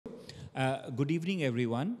Good evening,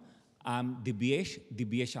 everyone. I'm Dibyesh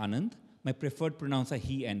Anand. My preferred pronouns are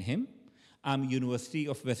he and him. I'm University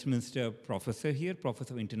of Westminster professor here,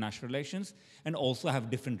 Professor of International Relations, and also have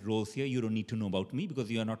different roles here. You don't need to know about me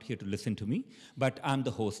because you are not here to listen to me, but I'm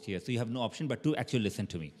the host here, so you have no option but to actually listen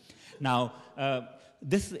to me. Now,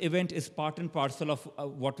 this event is part and parcel of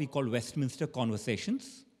what we call Westminster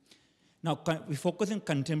Conversations. Now, we focus on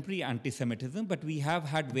contemporary anti-Semitism, but we have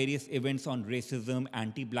had various events on racism,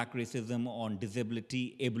 anti-black racism, on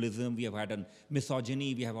disability, ableism. We have had on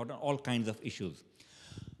misogyny. We have had on all kinds of issues.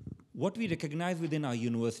 What we recognize within our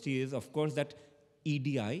university is, of course, that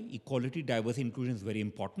EDI, equality, diversity, inclusion, is very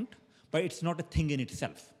important, but it's not a thing in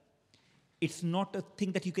itself. It's not a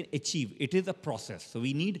thing that you can achieve. It is a process. So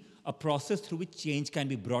we need a process through which change can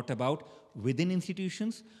be brought about within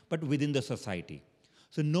institutions, but within the society.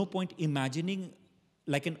 So no point imagining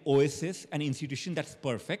like an oasis, an institution that's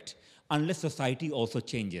perfect, unless society also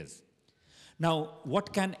changes. Now,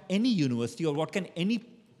 what can any university or what can any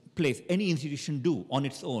place, any institution do on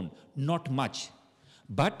its own? Not much.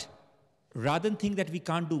 But rather than think that we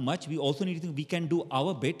can't do much, we also need to think we can do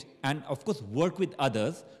our bit and, of course, work with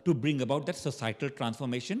others to bring about that societal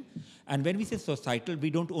transformation. And when we say societal, we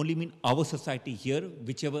don't only mean our society here,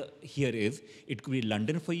 whichever here is. It could be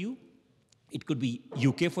London for you. It could be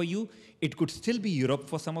UK for you. It could still be Europe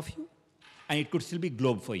for some of you. And it could still be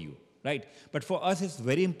globe for you, right? But for us, it's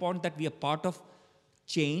very important that we are part of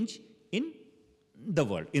change in the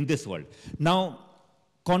world, in this world. Now,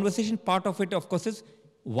 conversation part of it, of course, is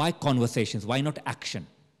why conversations? Why not action?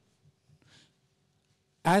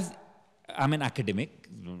 As I'm an academic,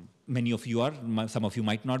 many of you are, some of you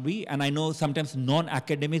might not be, and I know sometimes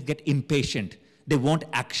non-academics get impatient. They want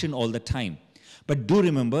action all the time. But do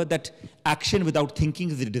remember that action without thinking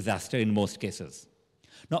is a disaster in most cases.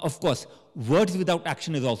 Now, of course, words without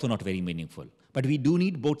action is also not very meaningful. But we do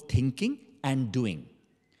need both thinking and doing.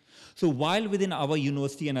 So while within our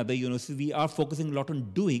university and other universities, we are focusing a lot on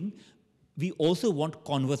doing, we also want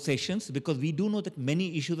conversations because we do know that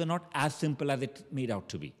many issues are not as simple as it's made out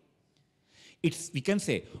to be. We can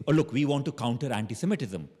say, oh, look, we want to counter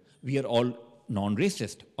anti-Semitism. We are all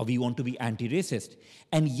non-racist, or we want to be anti-racist.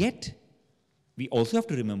 And yet, we also have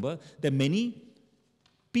to remember that many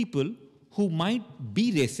people who might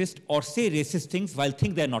be racist or say racist things while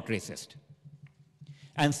think they're not racist.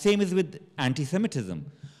 And same is with anti-Semitism.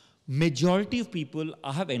 Majority of people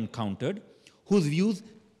I have encountered whose views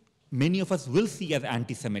many of us will see as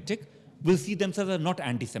anti-Semitic, will see themselves as not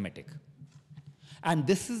anti-Semitic. And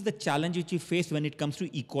this is the challenge which we face when it comes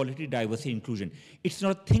to equality, diversity, inclusion. It's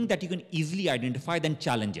not a thing that you can easily identify, then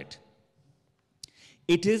challenge it.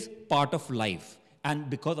 It is part of life. And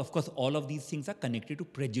because, of course, all of these things are connected to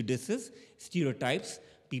prejudices, stereotypes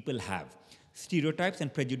people have. Stereotypes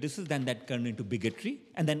and prejudices, then that turn into bigotry,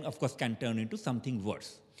 and then, of course, can turn into something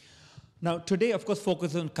worse. Now, today, of course,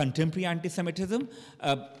 focus on contemporary anti-Semitism.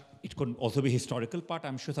 It could also be a historical part.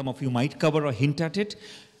 I'm sure some of you might cover or hint at it.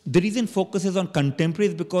 The reason focus is on contemporary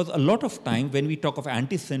is because a lot of time when we talk of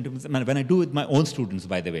anti-Semitism, and when I do with my own students,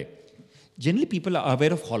 by the way, generally people are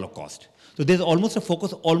aware of Holocaust. So there's almost a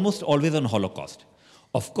focus almost always on Holocaust.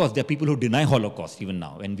 Of course, there are people who deny Holocaust even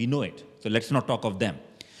now, and we know it. So let's not talk of them.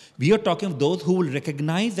 We are talking of those who will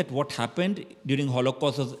recognize that what happened during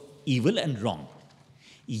Holocaust was evil and wrong.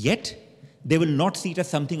 Yet, they will not see it as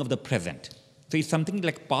something of the present. So it's something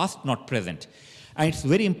like past, not present. And it's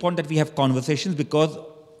very important that we have conversations because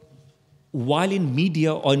while in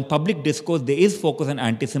media or in public discourse there is focus on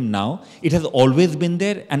anti-Semitism now, it has always been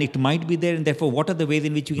there and it might be there, and therefore what are the ways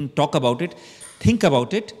in which we can talk about it, think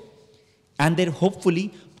about it, and then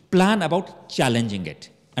hopefully plan about challenging it.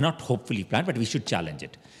 And not hopefully plan, but we should challenge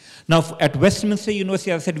it. Now, at Westminster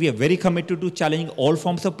University, as I said, we are very committed to challenging all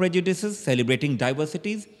forms of prejudices, celebrating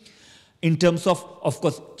diversities, in terms of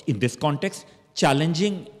course, in this context,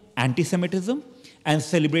 challenging anti-Semitism and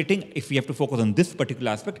celebrating, if we have to focus on this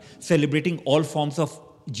particular aspect, celebrating all forms of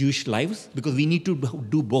Jewish lives, because we need to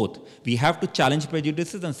do both. We have to challenge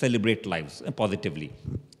prejudices and celebrate lives positively.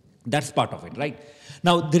 That's part of it, right?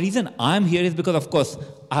 Now, the reason I'm here is because, of course,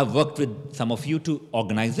 I've worked with some of you to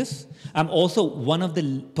organize this. I'm also one of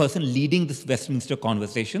the person leading this Westminster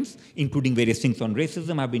Conversations, including various things on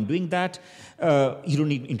racism. I've been doing that. You don't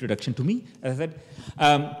need introduction to me, as I said.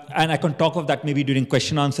 And I can talk of that maybe during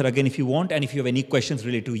question answer again if you want. And if you have any questions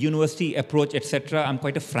related to university approach, etc., I'm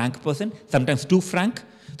quite a frank person, sometimes too frank.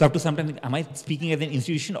 So I have to sometimes think, am I speaking as an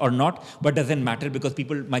institution or not? But doesn't matter because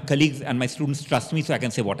people, my colleagues and my students trust me, so I can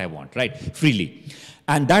say what I want, right? Freely.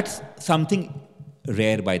 And that's something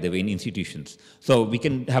rare, by the way, in institutions. So we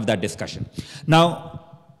can have that discussion.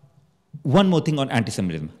 Now, one more thing on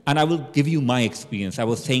anti-Semitism, and I will give you my experience. I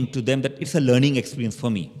was saying to them that it's a learning experience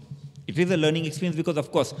for me. It is a learning experience because,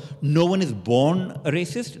 of course, no one is born a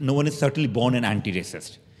racist. No one is certainly born an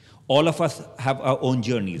anti-racist. All of us have our own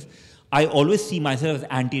journeys. I always see myself as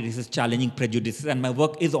anti-racist, challenging prejudices, and my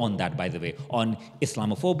work is on that, by the way, on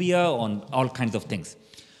Islamophobia, on all kinds of things.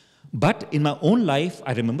 But in my own life,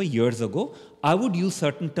 I remember years ago, I would use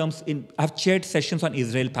certain terms I've chaired sessions on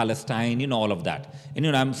Israel, Palestine, all of that. And,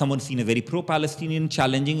 I'm someone seen as very pro-Palestinian,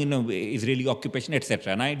 challenging, Israeli occupation,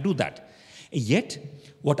 etc. And I do that. Yet,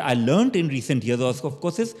 what I learned in recent years, of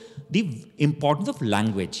course, is the importance of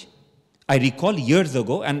language. I recall years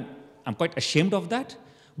ago, and I'm quite ashamed of that,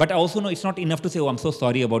 but I also know it's not enough to say, oh, I'm so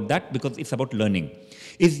sorry about that, because it's about learning.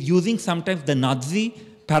 Is using sometimes the Nazi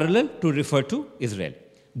parallel to refer to Israel.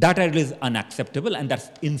 That I realize is unacceptable, and that's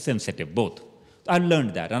insensitive, both. I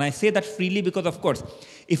learned that, and I say that freely because, of course,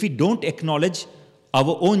 if we don't acknowledge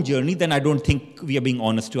our own journey, then I don't think we are being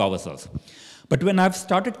honest to ourselves. But when I've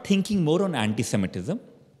started thinking more on anti-Semitism,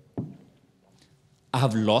 I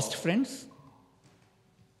have lost friends.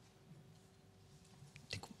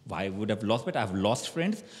 Why would I have lost? But I've lost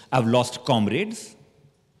friends. I've lost comrades,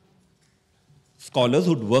 scholars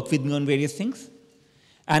who'd work with me on various things.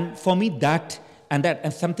 And for me, that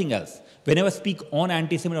and something else. Whenever I speak on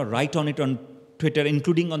anti-Semitism or write on it on Twitter,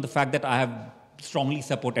 including on the fact that I have strongly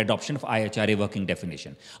support adoption of IHRA working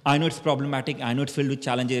definition. I know it's problematic. I know it's filled with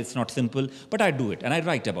challenges. It's not simple. But I do it, and I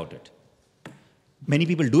write about it. Many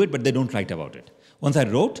people do it, but they don't write about it. Once I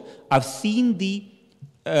wrote, I've seen the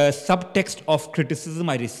subtext of criticism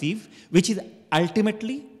I receive, which is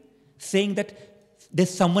ultimately saying that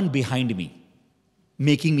there's someone behind me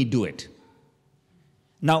making me do it.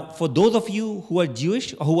 Now, for those of you who are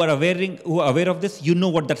Jewish, or who are aware of this, you know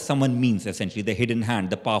what that someone means, essentially, the hidden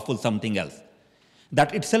hand, the powerful something else.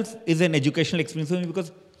 That itself is an educational experience for me,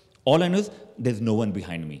 because all I know is there's no one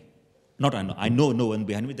behind me. Not I know no one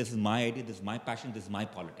behind me. This is my idea, this is my passion, this is my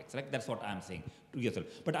politics. Right? That's what I'm saying to yourself.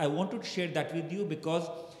 But I wanted to share that with you because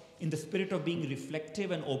in the spirit of being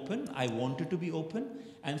reflective and open, I wanted to be open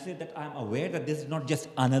and say that I'm aware that this is not just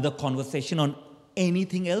another conversation on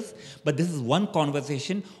anything else, but this is one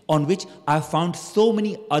conversation on which I found so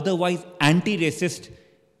many otherwise anti-racist,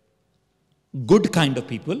 good kind of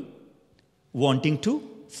people wanting to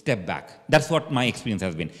step back. That's what my experience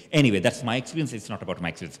has been. Anyway, that's my experience. It's not about my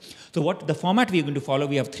experience. So what the format we are going to follow,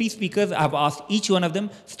 we have 3 speakers. I've asked each one of them,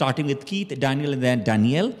 starting with Keith, Daniel, and then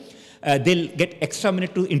Danielle. They'll get extra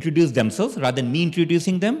minute to introduce themselves rather than me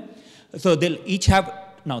introducing them. So they'll each have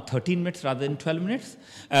now 13 minutes rather than 12 minutes.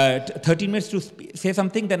 13 minutes to say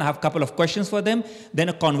something, then I have a couple of questions for them, then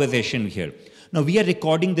a conversation here. Now, we are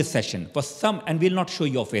recording this session for some, and we'll not show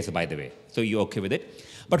your face, by the way, so you're okay with it.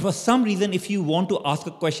 But for some reason, if you want to ask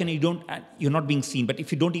a question, you're not being seen, but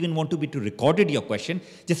if you don't even want to be recorded your question,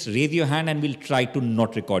 just raise your hand and we'll try to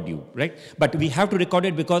not record you, right? But we have to record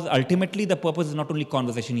it because ultimately the purpose is not only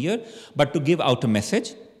conversation here, but to give out a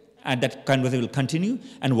message, and that conversation will continue,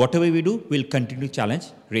 and whatever we do, we'll continue to challenge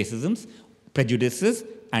racisms, prejudices,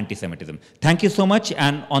 anti-Semitism. Thank you so much,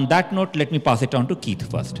 and on that note, let me pass it on to Keith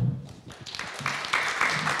first.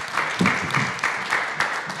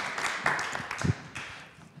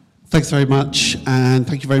 Thanks very much, and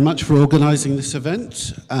thank you very much for organising this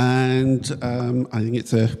event. And I think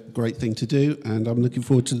it's a great thing to do, and I'm looking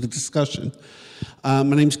forward to the discussion. My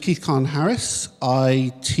name's Keith Kahn-Harris.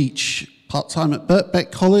 I teach part-time at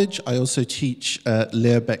Bett College. I also teach at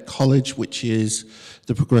Lear Bett College, which is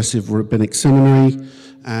the Progressive Rabbinic Seminary,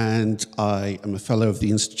 and I am a fellow of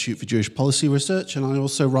the Institute for Jewish Policy Research, and I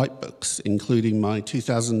also write books, including my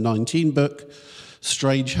 2019 book,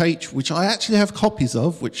 Strange H, which I actually have copies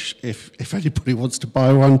of, which if anybody wants to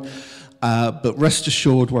buy one, but rest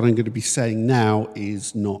assured what I'm going to be saying now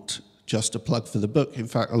is not just a plug for the book. In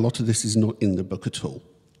fact, a lot of this is not in the book at all.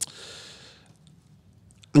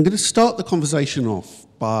 I'm going to start the conversation off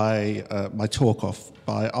by, my talk off,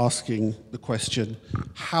 by asking the question,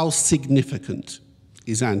 how significant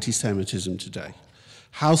is anti-Semitism today?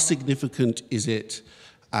 How significant is it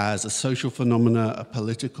as a social phenomena, a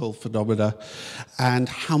political phenomena, and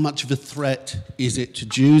how much of a threat is it to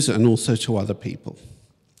Jews and also to other people?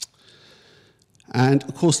 And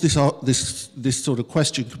of course, this sort of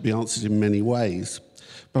question could be answered in many ways.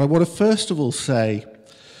 But I want to first of all say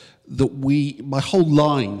that my whole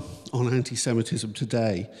line on anti-Semitism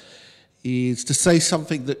today is to say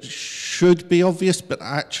something that should be obvious, but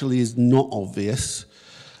actually is not obvious,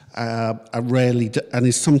 and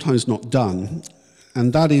is sometimes not done.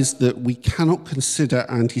 And that is that we cannot consider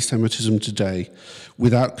anti-Semitism today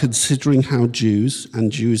without considering how Jews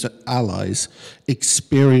and Jews allies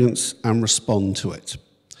experience and respond to it.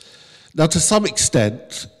 Now, to some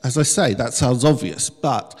extent, as I say, that sounds obvious,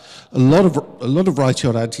 but a lot of writing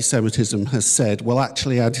on anti-Semitism has said, well,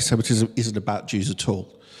 actually, anti-Semitism isn't about Jews at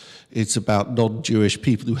all. It's about non-Jewish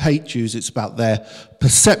people who hate Jews. It's about their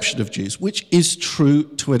perception of Jews, which is true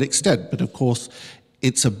to an extent. But of course,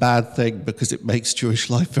 it's a bad thing because it makes Jewish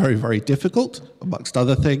life very, very difficult, amongst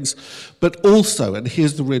other things. But also, and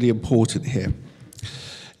here's the really important here,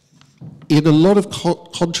 in a lot of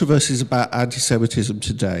controversies about anti-Semitism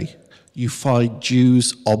today, you find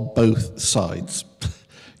Jews on both sides.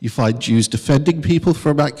 You find Jews defending people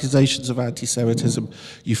from accusations of anti-Semitism.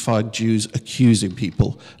 You find Jews accusing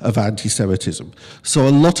people of anti-Semitism. So a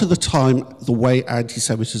lot of the time, the way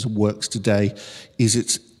anti-Semitism works today is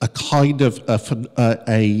it's a kind of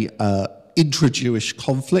intra-Jewish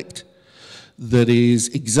conflict that is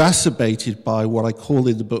exacerbated by what I call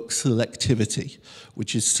in the book selectivity,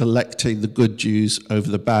 which is selecting the good Jews over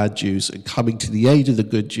the bad Jews and coming to the aid of the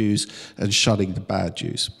good Jews and shunning the bad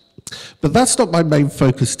Jews. But that's not my main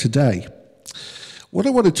focus today. What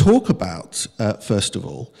I want to talk about, first of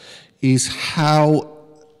all, is how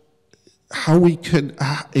we can,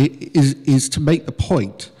 is to make the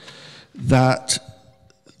point that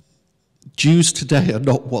Jews today are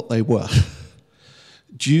not what they were.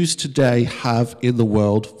 Jews today have in the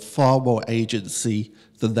world far more agency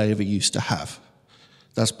than they ever used to have.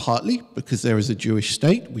 That's partly because there is a Jewish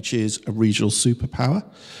state, which is a regional superpower.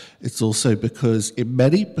 It's also because in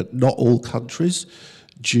many, but not all countries,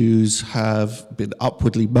 Jews have been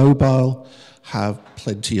upwardly mobile, have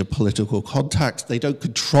plenty of political contacts. They don't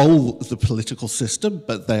control the political system,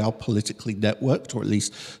 but they are politically networked, or at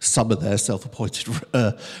least some of their self-appointed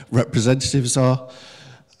representatives are.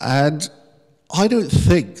 And I don't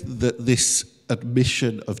think that this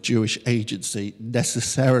admission of Jewish agency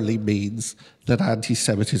necessarily means that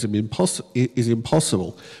anti-Semitism is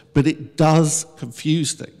impossible, but it does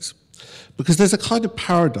confuse things. Because there's a kind of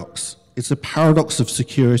paradox. It's a paradox of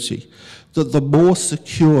security, that the more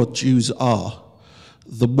secure Jews are,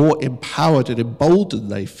 the more empowered and emboldened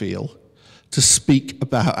they feel to speak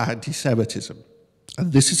about anti-Semitism.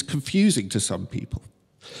 And this is confusing to some people.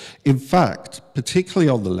 In fact, particularly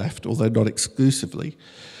on the left, although not exclusively,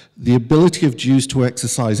 the ability of Jews to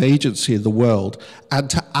exercise agency in the world and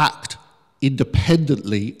to act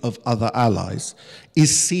independently of other allies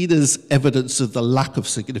is seen as evidence of the lack of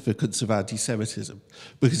significance of anti-Semitism.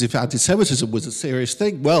 Because if anti-Semitism was a serious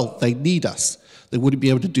thing, well, they need us. They wouldn't be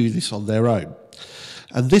able to do this on their own.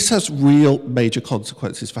 And this has real major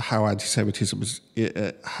consequences for how anti-Semitism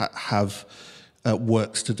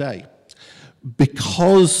works today.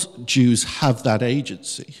 Because Jews have that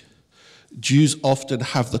agency, Jews often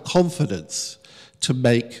have the confidence to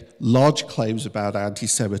make large claims about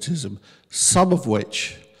anti-Semitism, some of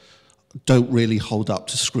which don't really hold up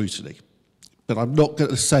to scrutiny. But I'm not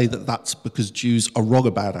going to say that that's because Jews are wrong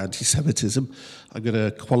about anti-Semitism. I'm going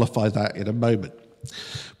to qualify that in a moment.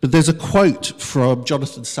 But there's a quote from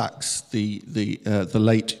Jonathan Sacks, the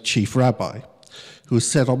late chief rabbi, who has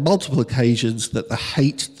said on multiple occasions that the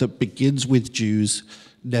hate that begins with Jews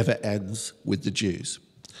never ends with the Jews.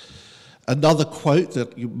 Another quote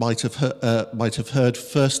that you might have heard,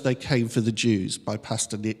 first they came for the Jews, by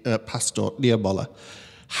Pastor Niemöller.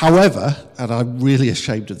 However, and I'm really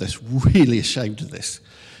ashamed of this,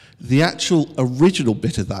 the actual original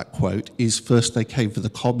bit of that quote is first they came for the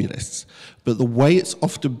communists. But the way it's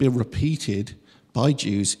often been repeated by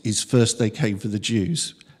Jews is first they came for the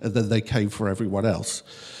Jews, and then they came for everyone else.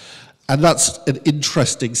 And that's an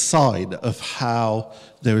interesting sign of how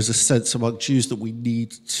there is a sense among Jews that we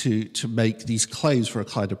need to make these claims for a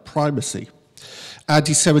kind of primacy.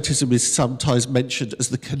 Anti-Semitism is sometimes mentioned as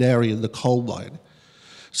the canary in the coal mine.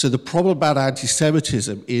 So the problem about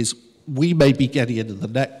anti-Semitism is we may be getting into the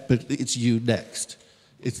net, but it's you next.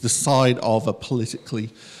 It's the sign of a politically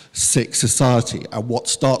sick society, and what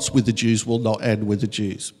starts with the Jews will not end with the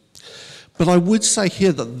Jews. But I would say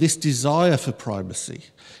here that this desire for primacy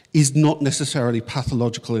is not necessarily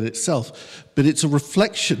pathological in itself, but it's a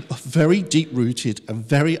reflection of very deep-rooted and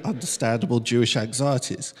very understandable Jewish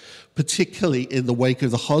anxieties, particularly in the wake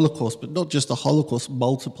of the Holocaust, but not just the Holocaust,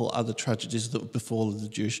 multiple other tragedies that have befallen the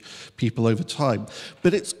Jewish people over time.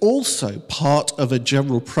 But it's also part of a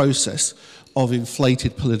general process of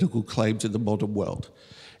inflated political claims in the modern world.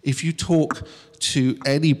 If you talk to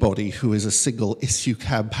anybody who is a single-issue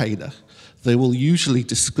campaigner, they will usually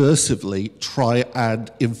discursively try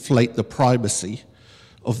and inflate the primacy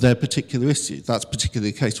of their particular issue. That's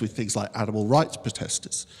particularly the case with things like animal rights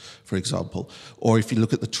protesters, for example. Or if you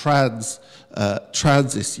look at the trans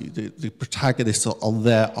issue, the protagonists on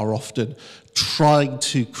there are often trying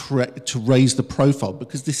to raise the profile,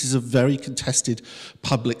 because this is a very contested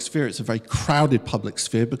public sphere. It's a very crowded public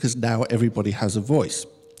sphere because now everybody has a voice.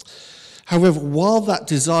 However, while that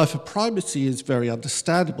desire for primacy is very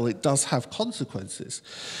understandable, it does have consequences.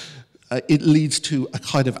 It leads to a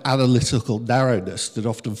kind of analytical narrowness that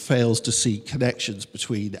often fails to see connections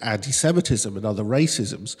between anti-Semitism and other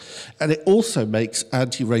racisms, and it also makes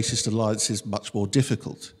anti-racist alliances much more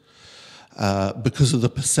difficult because of the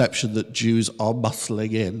perception that Jews are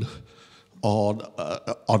muscling in on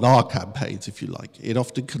our campaigns, if you like. It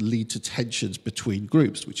often can lead to tensions between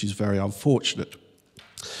groups, which is very unfortunate.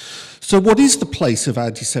 So what is the place of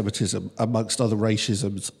anti-Semitism amongst other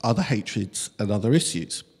racisms, other hatreds, and other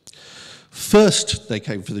issues? First, they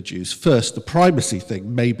came for the Jews. First, the primacy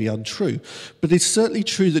thing may be untrue, but it's certainly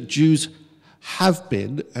true that Jews have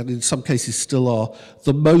been, and in some cases still are,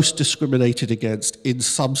 the most discriminated against in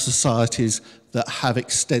some societies that have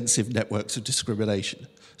extensive networks of discrimination.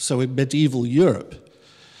 So in medieval Europe,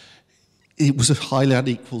 it was a highly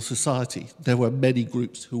unequal society. There were many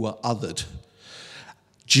groups who were othered.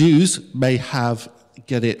 Jews may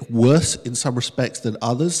get it worse in some respects than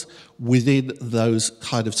others within those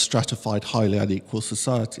kind of stratified, highly unequal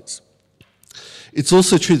societies. It's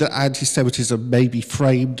also true that anti-Semitism may be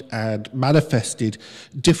framed and manifested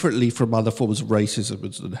differently from other forms of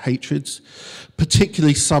racism and hatreds,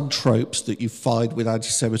 particularly some tropes that you find with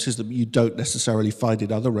anti-Semitism you don't necessarily find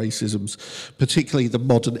in other racisms, particularly the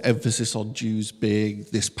modern emphasis on Jews being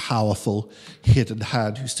this powerful hidden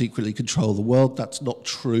hand who secretly control the world. That's not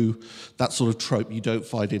true. That sort of trope you don't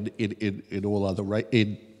find in all other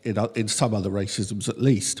in some other racisms at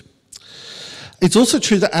least. It's also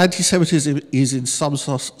true that anti-Semitism is in some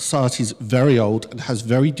societies very old and has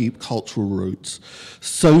very deep cultural roots,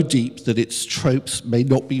 so deep that its tropes may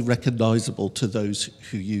not be recognizable to those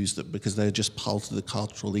who use them because they're just part of the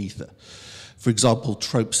cultural ether. For example,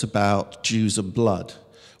 tropes about Jews and blood,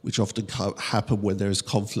 which often happen when there is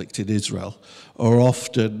conflict in Israel, are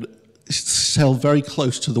often held very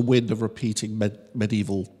close to the wind of repeating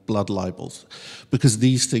medieval blood libels, because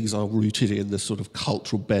these things are rooted in the sort of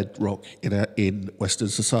cultural bedrock in Western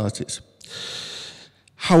societies.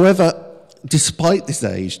 However, despite this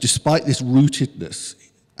age, despite this rootedness,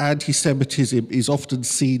 anti-Semitism is often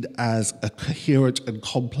seen as a coherent and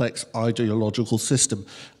complex ideological system,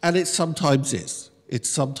 and it sometimes is. It's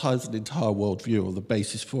sometimes an entire worldview or the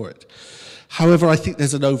basis for it. However, I think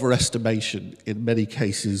there's an overestimation in many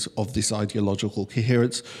cases of this ideological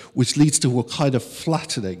coherence, which leads to a kind of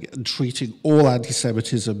flattening and treating all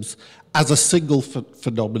anti-Semitisms as a single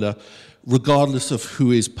phenomena, regardless of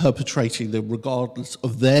who is perpetrating them, regardless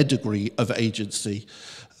of their degree of agency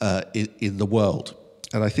in the world.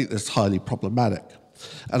 And I think that's highly problematic.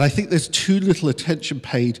 And I think there's too little attention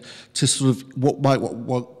paid to sort of what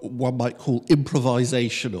one might call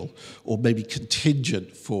improvisational or maybe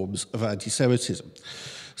contingent forms of anti-Semitism.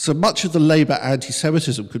 So much of the Labour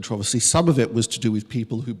anti-Semitism controversy, some of it was to do with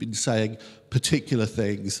people who've been saying particular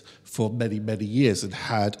things for many, many years and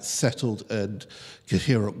had settled and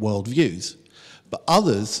coherent worldviews. But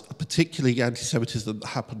others, particularly anti-Semitism that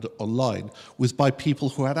happened online, was by people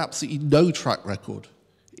who had absolutely no track record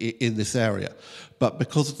in this area. But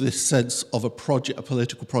because of this sense of a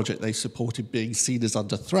political project they supported being seen as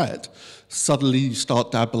under threat, suddenly you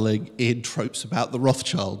start dabbling in tropes about the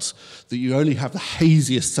Rothschilds that you only have the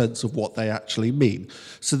haziest sense of what they actually mean.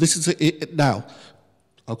 So this is now,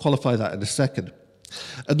 I'll qualify that in a second.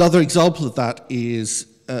 Another example of that is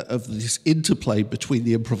of this interplay between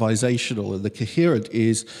the improvisational and the coherent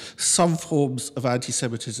is some forms of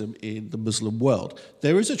anti-Semitism in the Muslim world.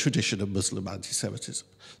 There is a tradition of Muslim anti-Semitism.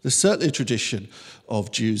 There's certainly a tradition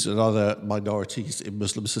of Jews and other minorities in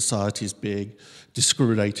Muslim societies being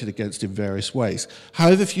discriminated against in various ways.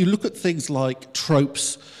 However, if you look at things like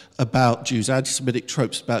tropes about Jews, anti-Semitic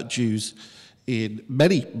tropes about Jews in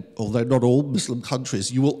many, although not all, Muslim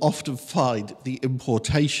countries, you will often find the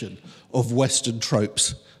importation of Western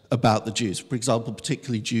tropes about the Jews. For example,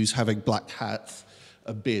 particularly Jews having black hats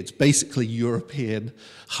and beards, basically European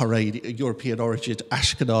origin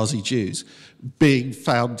Ashkenazi Jews being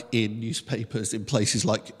found in newspapers in places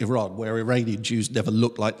like Iran, where Iranian Jews never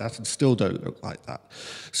looked like that and still don't look like that.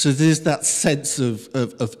 So there's that sense of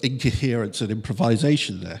incoherence and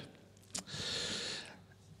improvisation there.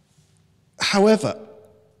 However,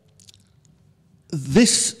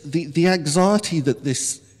 the anxiety that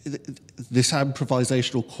this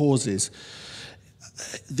improvisational causes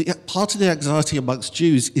part of the anxiety amongst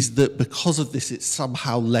Jews is that because of this, it's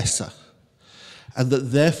somehow lesser. And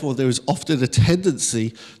that therefore there is often a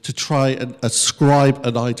tendency to try and ascribe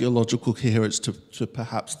an ideological coherence to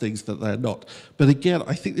perhaps things that they're not. But again,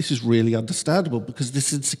 I think this is really understandable because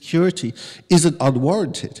this insecurity isn't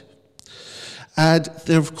unwarranted. And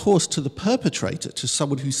there, of course, to the perpetrator, to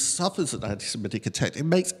someone who suffers an anti-Semitic attack, it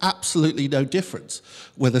makes absolutely no difference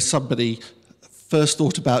whether somebody first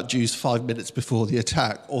thought about Jews 5 minutes before the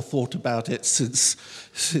attack or thought about it since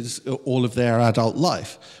all of their adult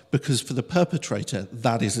life, because for the perpetrator,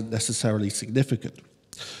 that isn't necessarily significant,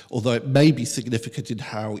 although it may be significant in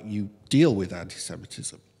how you deal with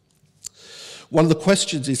anti-Semitism. One of the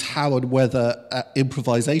questions is how and whether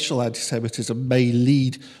improvisational anti-Semitism may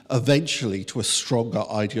lead eventually to a stronger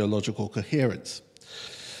ideological coherence.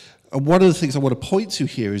 And one of the things I want to point to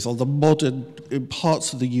here is on the modern, in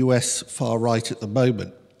parts of the US far right at the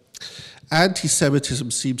moment, anti-Semitism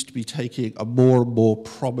seems to be taking a more and more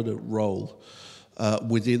prominent role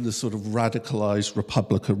within the sort of radicalized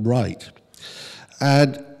Republican right.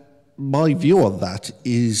 And my view on that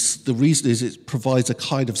is, the reason is it provides a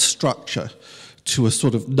kind of structure to a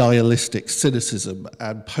sort of nihilistic cynicism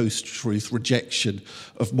and post-truth rejection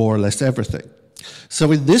of more or less everything.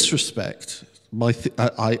 So in this respect,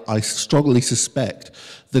 I strongly suspect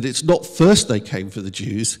that it's not first they came for the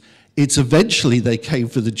Jews, it's eventually they came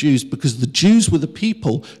for the Jews because the Jews were the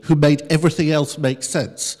people who made everything else make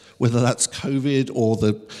sense, whether that's COVID or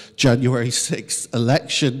the January 6th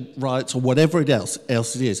election riots or whatever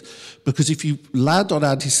else it is. Because if you land on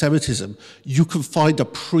anti-Semitism, you can find a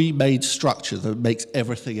pre-made structure that makes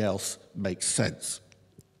everything else make sense.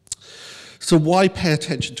 So why pay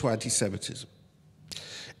attention to anti-Semitism?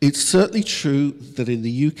 It's certainly true that in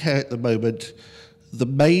the UK at the moment, the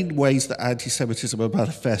main ways that anti-Semitism are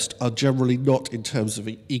manifest are generally not in terms of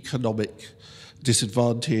economic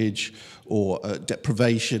disadvantage or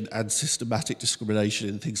deprivation and systematic discrimination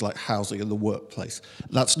in things like housing and the workplace.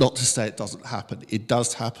 That's not to say it doesn't happen. It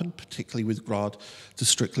does happen, particularly with regard to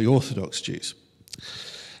strictly Orthodox Jews.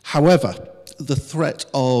 However, the threat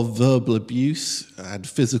of verbal abuse and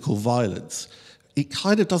physical violence, it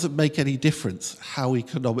kind of doesn't make any difference how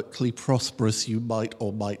economically prosperous you might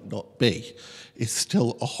or might not be. It's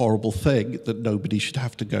still a horrible thing that nobody should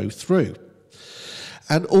have to go through.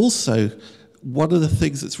 And also, one of the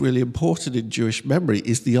things that's really important in Jewish memory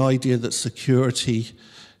is the idea that security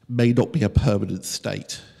may not be a permanent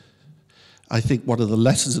state. I think one of the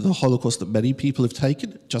lessons of the Holocaust that many people have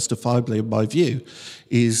taken, justifiably in my view,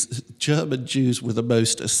 is German Jews were the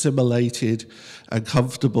most assimilated and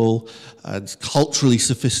comfortable and culturally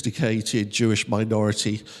sophisticated Jewish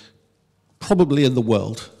minority probably in the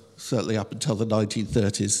world, certainly up until the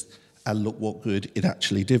 1930s, and look what good it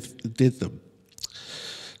actually did them.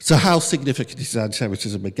 So how significant is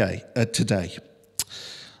anti-Semitism today?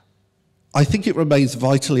 I think it remains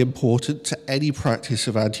vitally important to any practice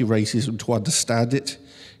of anti-racism to understand it,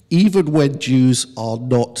 even when Jews are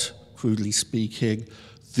not, crudely speaking,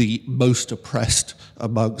 the most oppressed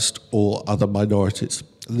amongst all other minorities.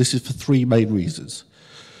 And this is for three main reasons.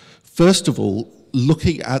 First of all,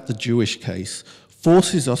 looking at the Jewish case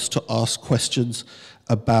forces us to ask questions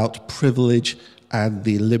about privilege and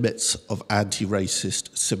the limits of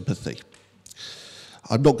anti-racist sympathy.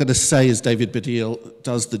 I'm not going to say, as David Baddiel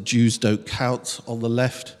does, that Jews don't count on the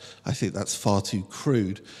left. I think that's far too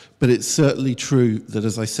crude. But it's certainly true that,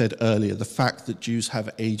 as I said earlier, the fact that Jews have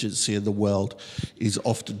agency in the world is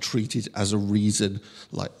often treated as a reason,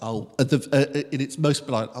 like, in its most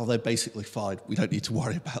benign, they're basically fine. We don't need to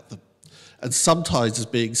worry about them. And sometimes as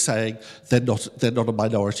being saying they're not a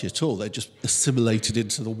minority at all. They're just assimilated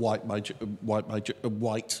into the white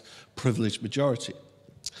privileged majority.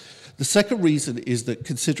 The second reason is that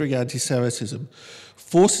considering anti-Semitism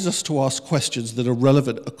forces us to ask questions that are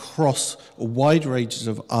relevant across a wide range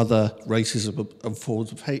of other racism and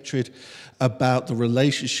forms of hatred about the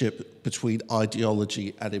relationship between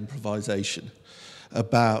ideology and improvisation,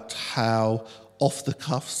 about how off the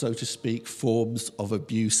cuff, so to speak, forms of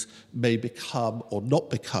abuse may become or not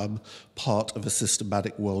become part of a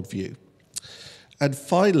systematic worldview. And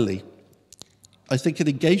finally, I think an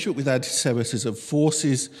engagement with anti-Semitism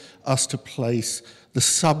forces us to place the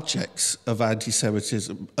subjects of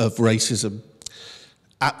anti-Semitism, of racism,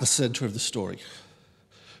 at the center of the story.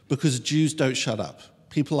 Because Jews don't shut up.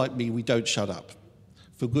 People like me, we don't shut up,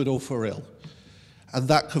 for good or for ill. And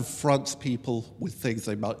that confronts people with things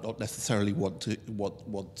they might not necessarily want to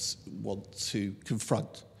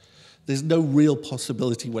confront. There's no real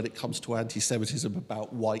possibility when it comes to anti-Semitism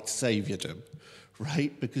about white saviordom,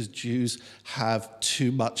 right? Because Jews have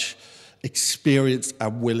too much experience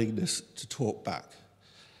and willingness to talk back.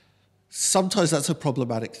 Sometimes that's a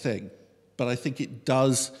problematic thing, but I think it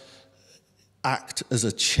does act as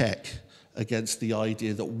a check against the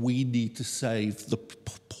idea that we need to save the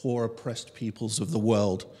poor oppressed peoples of the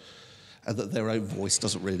world and that their own voice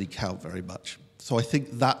doesn't really count very much. So I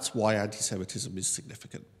think that's why anti-Semitism is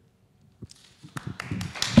significant.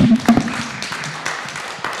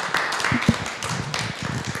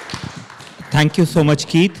 Thank you so much,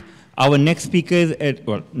 Keith. Our next speaker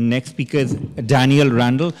is Daniel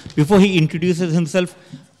Randall. Before he introduces himself,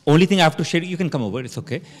 only thing I have to share, you can come over, it's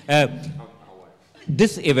okay.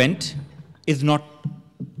 This event is not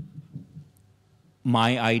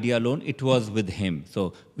my idea alone, it was with him.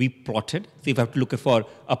 So we plotted. So if I have to look for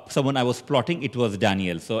someone I was plotting, it was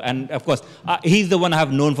Daniel. So, and of course, he's the one I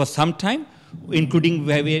have known for some time, including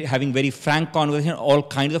having very frank conversation, all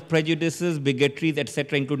kinds of prejudices, bigotries,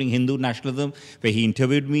 etc., including Hindu nationalism, where he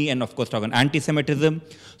interviewed me, and of course talk on anti-Semitism.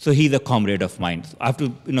 So he's a comrade of mine. So I have to,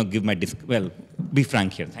 give my be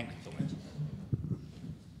frank here. Thank you so much.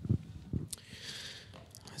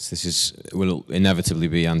 This will inevitably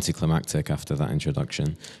be anticlimactic after that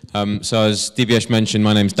introduction. So as Dibyesh mentioned,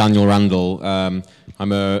 my name's Daniel Randall.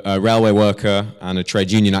 I'm a railway worker and a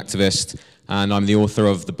trade union activist, and I'm the author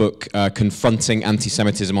of the book Confronting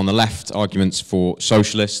Anti-Semitism on the Left, Arguments for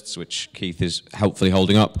Socialists, which Keith is helpfully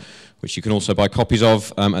holding up, which you can also buy copies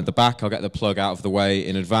of at the back. I'll get the plug out of the way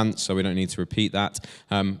in advance, so we don't need to repeat that.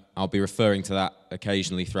 I'll be referring to that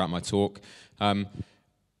occasionally throughout my talk.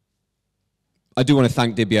 I do want to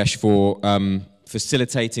thank Dibyesh for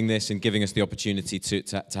facilitating this and giving us the opportunity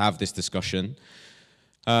to have this discussion.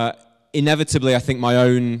 Inevitably, I think my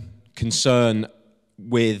own concern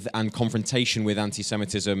with and confrontation with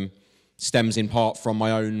anti-Semitism stems in part from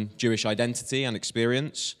my own Jewish identity and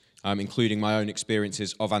experience, including my own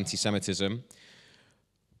experiences of anti-Semitism.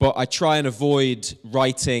 But I try and avoid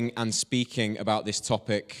writing and speaking about this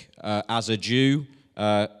topic as a Jew,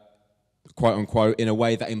 quote unquote, in a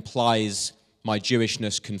way that implies my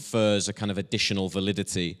Jewishness confers a kind of additional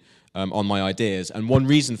validity on my ideas. And one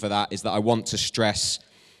reason for that is that I want to stress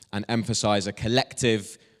and emphasize a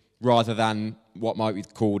collective rather than what might be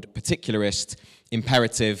called particularist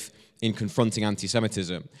imperative in confronting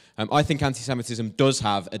anti-Semitism. I think anti-Semitism does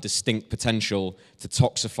have a distinct potential to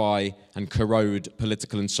toxify and corrode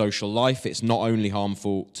political and social life. It's not only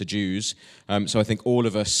harmful to Jews. So I think all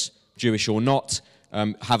of us, Jewish or not,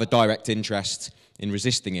 have a direct interest in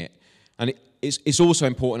resisting it. And it's also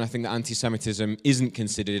important, I think, that anti-Semitism isn't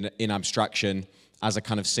considered in abstraction as a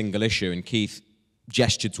kind of single issue, and Keith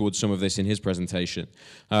gestured towards some of this in his presentation.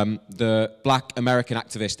 The Black American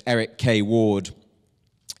activist Eric K. Ward,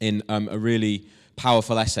 in a really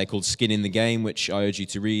powerful essay called Skin in the Game, which I urge you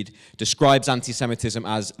to read, describes anti-Semitism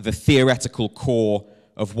as the theoretical core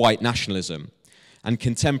of white nationalism. And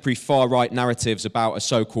contemporary far-right narratives about a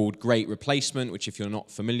so-called Great Replacement, which if you're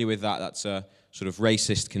not familiar with that, that's a sort of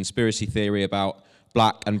racist conspiracy theory about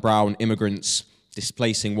black and brown immigrants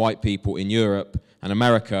displacing white people in Europe and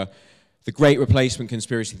America. The Great Replacement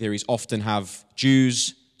conspiracy theories often have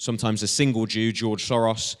Jews, sometimes a single Jew, George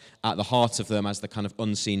Soros, at the heart of them as the kind of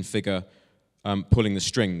unseen figure pulling the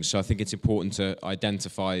strings. So I think it's important to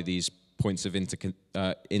identify these points of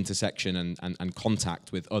intersection and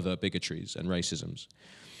contact with other bigotries and racisms.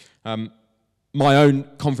 My own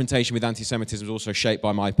confrontation with anti-Semitism is also shaped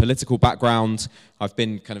by my political background. I've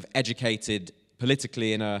been kind of educated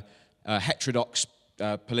politically in a heterodox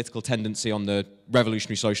political tendency on the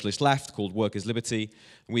revolutionary socialist left called Workers' Liberty.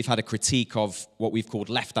 And we've had a critique of what we've called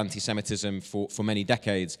left anti-Semitism for many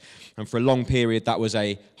decades. And for a long period, that was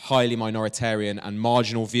a highly minoritarian and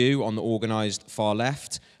marginal view on the organized far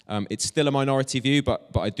left. It's still a minority view, but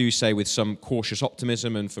I do say with some cautious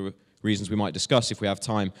optimism, and for reasons we might discuss if we have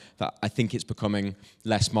time, that I think it's becoming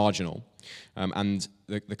less marginal. And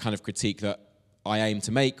the kind of critique that I aim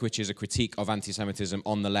to make, which is a critique of anti-Semitism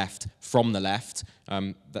on the left, from the left,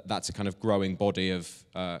 that's a kind of growing body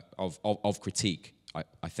of critique,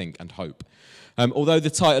 I think, and hope. Although the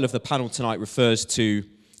title of the panel tonight refers to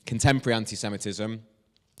contemporary anti-Semitism,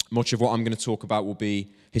 much of what I'm going to talk about will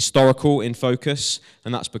be historical in focus,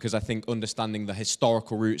 and that's because I think understanding the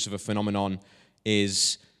historical roots of a phenomenon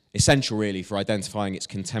is essential, really, for identifying its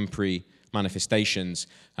contemporary manifestations.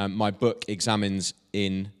 My book examines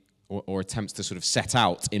or attempts to sort of set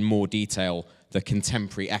out in more detail the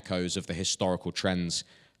contemporary echoes of the historical trends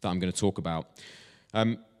that I'm going to talk about.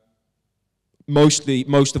 Most of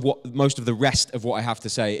the rest of what I have to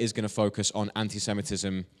say is going to focus on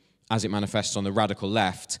anti-Semitism as it manifests on the radical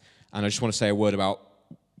left, and I just want to say a word about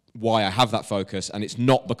why I have that focus, and it's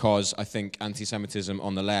not because I think anti-Semitism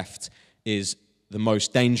on the left is the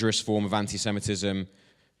most dangerous form of anti-Semitism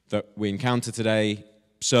that we encounter today.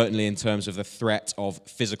 certainly in terms of the threat of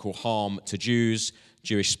physical harm to Jews,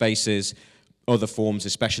 Jewish spaces. Other forms,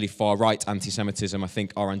 especially far-right anti-Semitism, I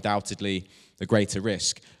think are undoubtedly the greater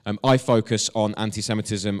risk. I focus on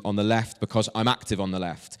anti-Semitism on the left because I'm active on the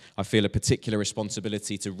left. I feel a particular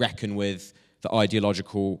responsibility to reckon with the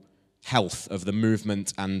ideological health of the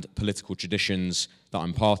movement and political traditions that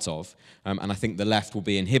I'm part of. And I think the left will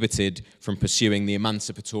be inhibited from pursuing the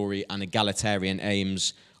emancipatory and egalitarian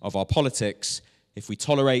aims of our politics if we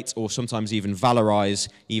tolerate or sometimes even valorize,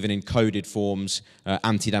 even in coded forms,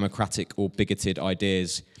 anti-democratic or bigoted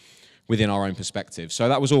ideas within our own perspective. So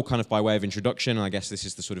that was all kind of by way of introduction, and I guess this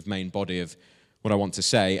is the sort of main body of what I want to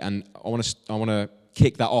say. And I want to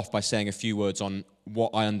kick that off by saying a few words on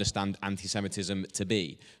what I understand anti-Semitism to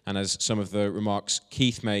be. And as some of the remarks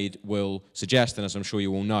Keith made will suggest, and as I'm sure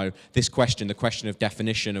you all know, this question, the question of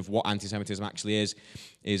definition of what anti-Semitism actually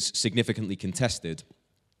is significantly contested.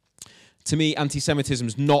 To me, anti-Semitism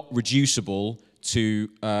is not reducible to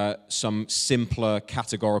some simpler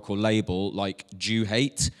categorical label like Jew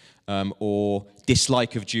hate or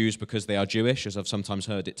dislike of Jews because they are Jewish, as I've sometimes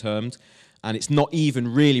heard it termed. And it's not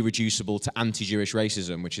even really reducible to anti-Jewish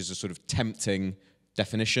racism, which is a sort of tempting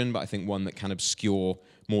definition, but I think one that can obscure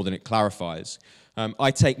more than it clarifies.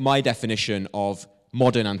 I take my definition of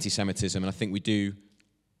modern anti-Semitism, and I think we do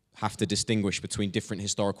have to distinguish between different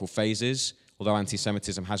historical phases. Although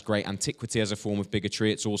anti-Semitism has great antiquity as a form of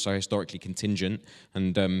bigotry, it's also historically contingent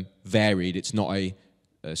and varied. It's not a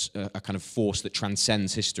kind of force that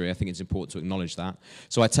transcends history. I think it's important to acknowledge that.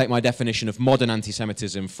 So I take my definition of modern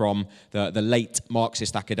anti-Semitism from the late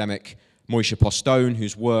Marxist academic Moshe Postone,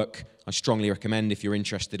 whose work I strongly recommend if you're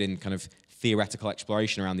interested in kind of theoretical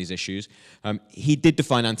exploration around these issues. He did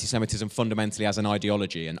define anti-Semitism fundamentally as an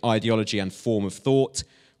ideology and form of thought,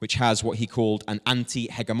 which has what he called an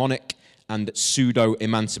anti-hegemonic and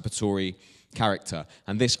pseudo-emancipatory character.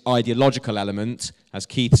 And this ideological element, as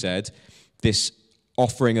Keith said, this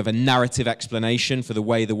offering of a narrative explanation for the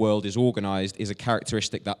way the world is organized is a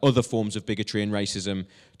characteristic that other forms of bigotry and racism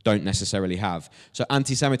don't necessarily have. So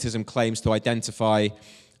anti-Semitism claims to identify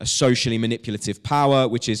a socially manipulative power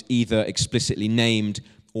which is either explicitly named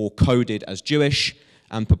or coded as Jewish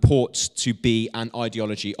and purports to be an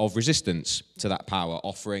ideology of resistance to that power,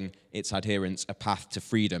 offering its adherents a path to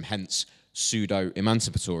freedom, hence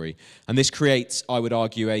pseudo-emancipatory. And this creates, I would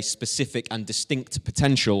argue, a specific and distinct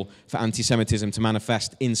potential for anti-Semitism to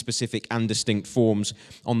manifest in specific and distinct forms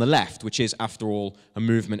on the left, which is, after all, a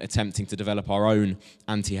movement attempting to develop our own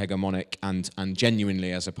anti-hegemonic and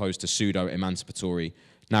genuinely, as opposed to pseudo-emancipatory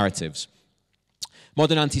narratives.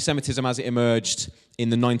 Modern anti-Semitism, as it emerged in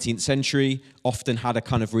the 19th century, often had a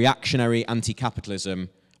kind of reactionary anti-capitalism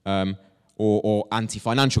or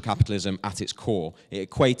anti-financial capitalism at its core. It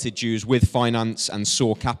equated Jews with finance and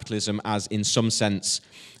saw capitalism as, in some sense,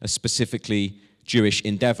 a specifically Jewish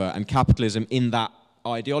endeavor. And capitalism in that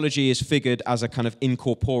ideology is figured as a kind of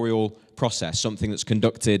incorporeal process, something that's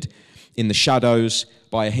conducted in the shadows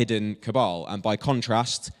by a hidden cabal. And by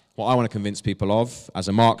contrast, what I want to convince people of, as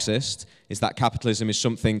a Marxist, is that capitalism is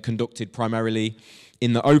something conducted primarily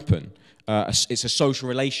in the open. It's a social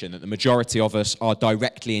relation that the majority of us are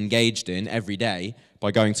directly engaged in every day by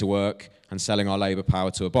going to work and selling our labor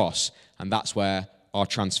power to a boss. And that's where our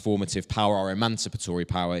transformative power, our emancipatory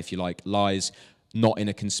power, if you like, lies, not in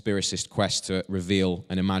a conspiracist quest to reveal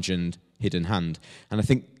an imagined hidden hand. And I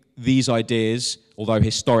think these ideas, although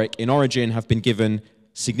historic in origin, have been given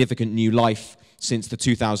significant new life since the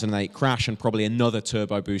 2008 crash and probably another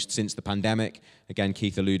turbo boost since the pandemic. Again,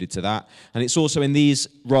 Keith alluded to that. And it's also in these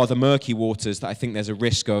rather murky waters that I think there's a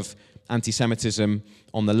risk of anti-Semitism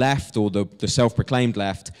on the left, or the self-proclaimed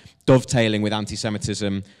left, dovetailing with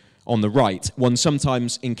anti-Semitism on the right. One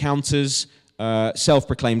sometimes encounters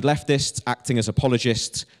self-proclaimed leftists acting as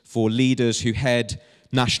apologists for leaders who head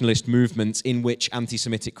nationalist movements in which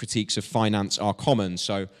anti-Semitic critiques of finance are common.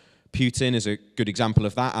 So Putin is a good example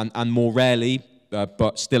of that, and more rarely,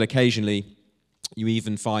 but still occasionally, you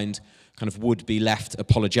even find kind of would-be left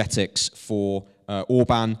apologetics for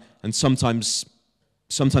Orban, and sometimes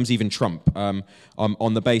even Trump,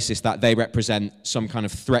 on the basis that they represent some kind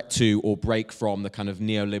of threat to or break from the kind of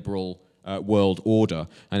neoliberal world order.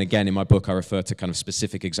 And again, in my book, I refer to kind of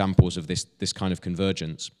specific examples of this kind of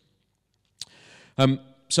convergence.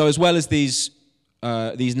 So as well as these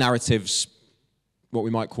narratives, what we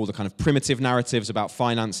might call the kind of primitive narratives about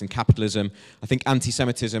finance and capitalism, I think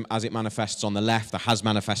anti-Semitism, as it manifests on the left, or has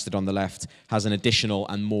manifested on the left, has an additional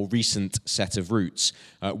and more recent set of roots,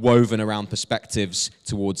 woven around perspectives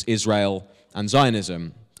towards Israel and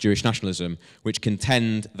Zionism, Jewish nationalism, which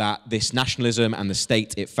contend that this nationalism and the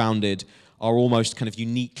state it founded are almost kind of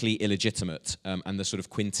uniquely illegitimate and the sort of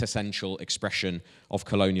quintessential expression of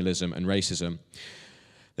colonialism and racism.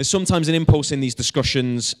 There's sometimes an impulse in these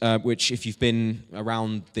discussions, which if you've been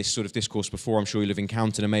around this sort of discourse before, I'm sure you'll have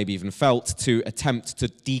encountered and maybe even felt, to attempt to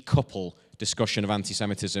decouple discussion of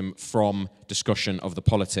anti-Semitism from discussion of the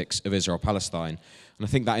politics of Israel-Palestine. And I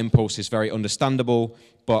think that impulse is very understandable,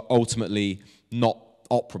 but ultimately not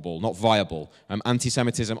operable, not viable.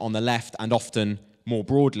 Anti-Semitism on the left, and often more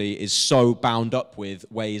broadly, is so bound up with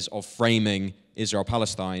ways of framing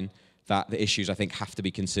Israel-Palestine that the issues, I think, have to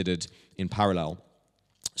be considered in parallel.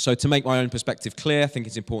 So to make my own perspective clear, I think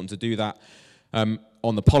it's important to do that.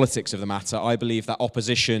 On the politics of the matter, I believe that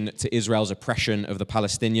opposition to Israel's oppression of the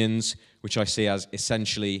Palestinians, which I see as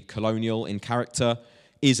essentially colonial in character,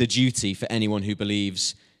 is a duty for anyone who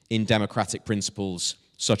believes in democratic principles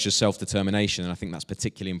such as self-determination, and I think that's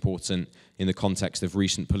particularly important in the context of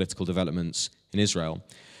recent political developments in Israel.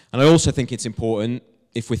 And I also think it's important,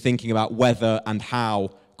 if we're thinking about whether and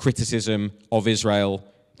how criticism of Israel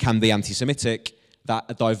can be anti-Semitic, that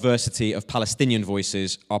a diversity of Palestinian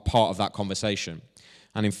voices are part of that conversation.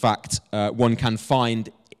 And in fact, one can find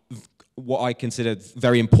what I consider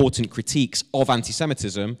very important critiques of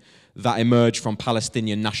anti-Semitism that emerge from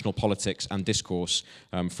Palestinian national politics and discourse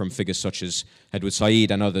from figures such as Edward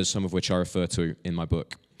Said and others, some of which I refer to in my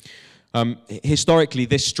book. Historically,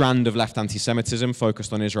 this strand of left anti-Semitism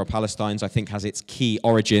focused on Israel-Palestine, I think, has its key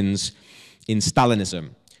origins in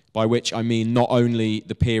Stalinism, by which I mean not only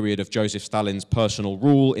the period of Joseph Stalin's personal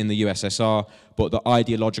rule in the USSR, but the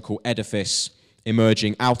ideological edifice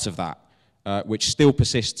emerging out of that, which still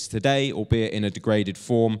persists today, albeit in a degraded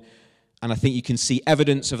form. And I think you can see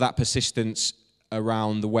evidence of that persistence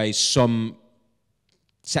around the way some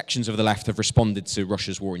sections of the left have responded to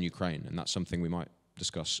Russia's war in Ukraine, and that's something we might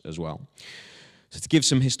discuss as well. So to give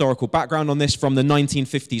some historical background on this, from the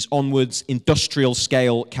 1950s onwards,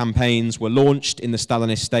 industrial-scale campaigns were launched in the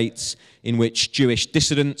Stalinist states in which Jewish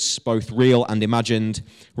dissidents, both real and imagined,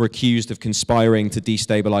 were accused of conspiring to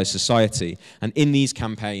destabilize society. And in these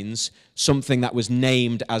campaigns, something that was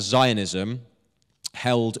named as Zionism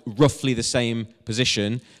held roughly the same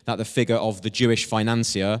position that the figure of the Jewish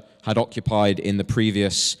financier had occupied in the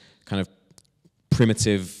previous kind of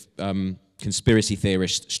primitive conspiracy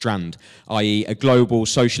theorist strand, i.e. a global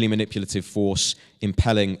socially manipulative force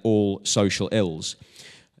impelling all social ills.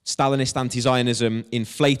 Stalinist anti-Zionism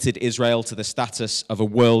inflated Israel to the status of a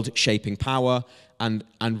world-shaping power and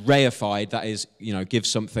reified, that is, gives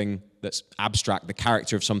something that's abstract the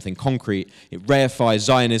character of something concrete. It reifies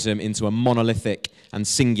Zionism into a monolithic and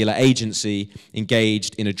singular agency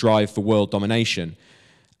engaged in a drive for world domination.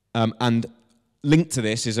 And linked to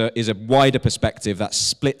this is a wider perspective that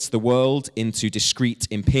splits the world into discrete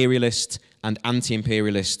imperialist and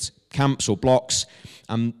anti-imperialist camps or blocks.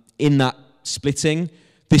 In that splitting,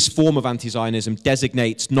 this form of anti-Zionism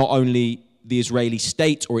designates not only the Israeli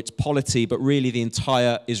state or its polity, but really the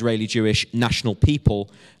entire Israeli Jewish national people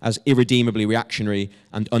as irredeemably reactionary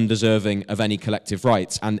and undeserving of any collective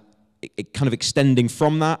rights. And it kind of extending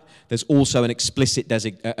from that, there's also an implicit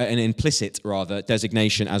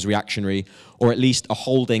designation as reactionary, or at least a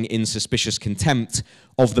holding in suspicious contempt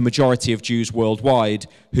of the majority of Jews worldwide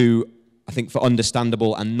who, I think for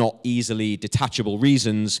understandable and not easily detachable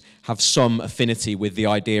reasons, have some affinity with the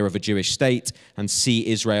idea of a Jewish state and see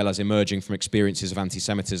Israel as emerging from experiences of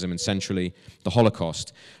anti-Semitism and centrally the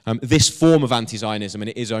Holocaust. This form of anti-Zionism, and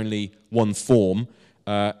it is only one form,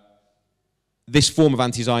 this form of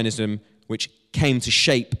anti-Zionism, which came to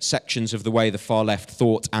shape sections of the way the far left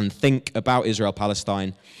thought and think about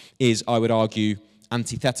Israel-Palestine, is, I would argue,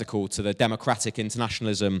 antithetical to the democratic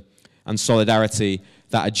internationalism and solidarity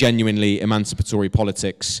that a genuinely emancipatory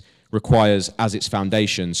politics requires as its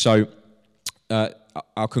foundation. So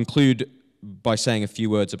I'll conclude by saying a few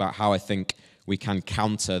words about how I think we can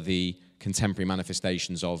counter the contemporary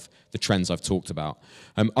manifestations of the trends I've talked about.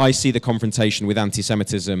 I see the confrontation with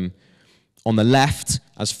anti-Semitism on the left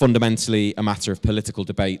as fundamentally a matter of political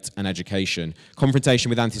debate and education. Confrontation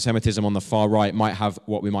with anti-Semitism on the far right might have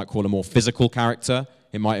what we might call a more physical character.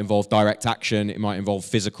 It might involve direct action. It might involve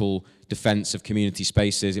physical defense of community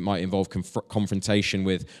spaces. It might involve confrontation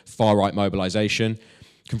with far-right mobilization.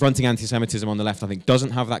 Confronting anti-Semitism on the left, I think,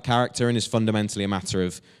 doesn't have that character and is fundamentally a matter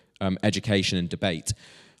of education and debate.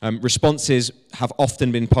 Responses have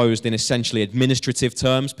often been posed in essentially administrative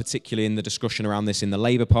terms, particularly in the discussion around this in the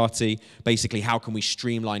Labour Party. Basically, how can we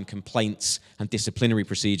streamline complaints and disciplinary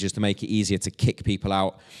procedures to make it easier to kick people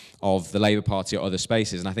out of the Labour Party or other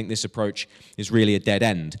spaces? And I think this approach is really a dead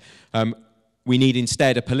end. We need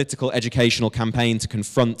instead a political educational campaign to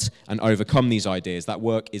confront and overcome these ideas. That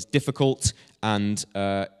work is difficult and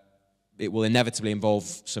it will inevitably involve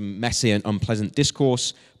some messy and unpleasant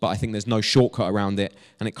discourse, but I think there's no shortcut around it,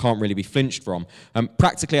 and it can't really be flinched from.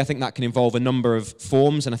 Practically, I think that can involve a number of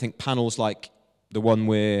forms, and I think panels like the one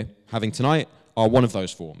we're having tonight are one of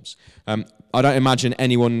those forms. I don't imagine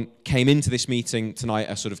anyone came into this meeting tonight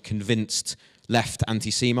a sort of convinced left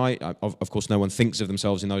anti-Semite. Of course, no one thinks of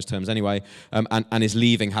themselves in those terms anyway, and is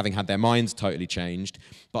leaving having had their minds totally changed.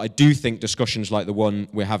 But I do think discussions like the one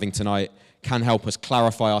we're having tonight can help us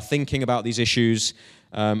clarify our thinking about these issues,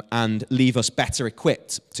 and leave us better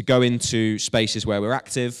equipped to go into spaces where we're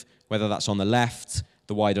active, whether that's on the left,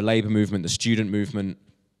 the wider labour movement, the student movement,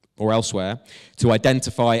 or elsewhere, to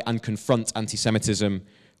identify and confront anti-Semitism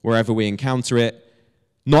wherever we encounter it,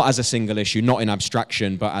 not as a single issue, not in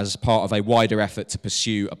abstraction, but as part of a wider effort to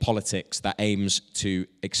pursue a politics that aims to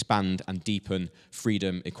expand and deepen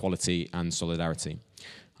freedom, equality, and solidarity.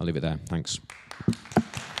 I'll leave it there. Thanks.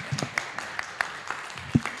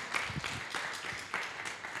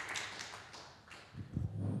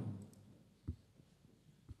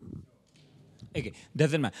 Okay,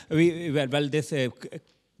 doesn't matter. Well, this, I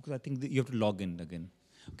think you have to log in again.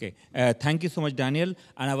 Okay, thank you so much, Daniel.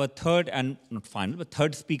 And our third, and not final, but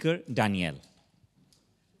third speaker, Danielle.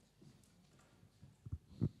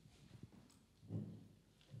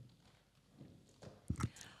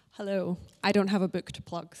 Hello. I don't have a book to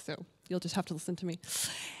plug, so you'll just have to listen to me.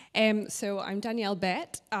 So I'm Danielle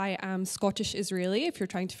Bett. I am Scottish-Israeli, if you're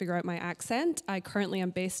trying to figure out my accent. I currently am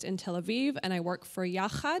based in Tel Aviv, and I work for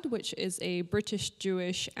Yachad, which is a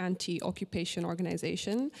British-Jewish anti-occupation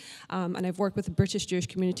organization. And I've worked with the British Jewish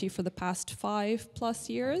community for the past 5+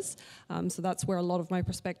 years. So that's where a lot of my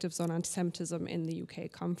perspectives on anti-Semitism in the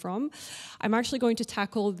UK come from. I'm actually going to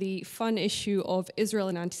tackle the fun issue of Israel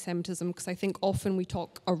and anti-Semitism, because I think often we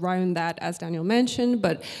talk around that, as Daniel mentioned,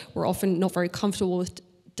 but we're often not very comfortable with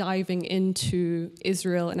diving into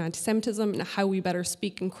Israel and anti-Semitism and how we better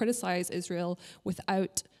speak and criticize Israel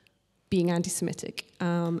without being anti-Semitic,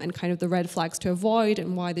 and kind of the red flags to avoid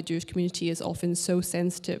and why the Jewish community is often so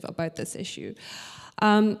sensitive about this issue.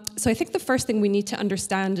 So I think the first thing we need to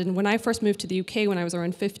understand, and when I first moved to the UK when I was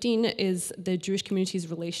around 15, is the Jewish community's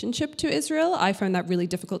relationship to Israel. I found that really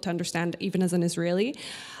difficult to understand even as an Israeli.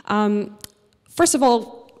 First of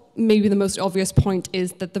all, maybe the most obvious point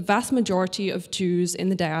is that the vast majority of Jews in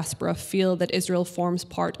the diaspora feel that Israel forms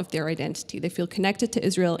part of their identity. They feel connected to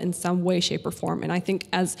Israel in some way, shape, or form. And I think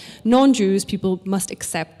as non-Jews, people must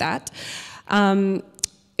accept that.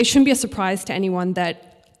 It shouldn't be a surprise to anyone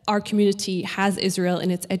that our community has Israel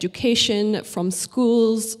in its education, from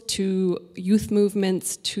schools to youth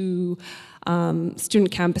movements to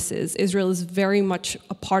student campuses. Israel is very much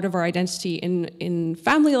a part of our identity in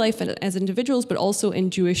family life and as individuals, but also in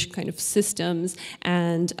Jewish kind of systems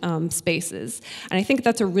and spaces. And I think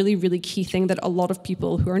that's a really, really key thing that a lot of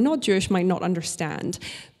people who are not Jewish might not understand.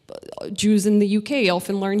 Jews in the UK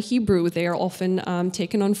often learn Hebrew. They are often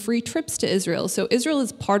taken on free trips to Israel. So Israel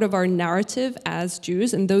is part of our narrative as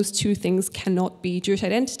Jews, and those two things cannot be, Jewish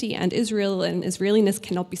identity and Israel and Israeliness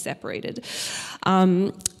cannot be separated.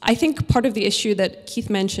 I think part of the issue that Keith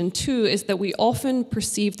mentioned too is that we often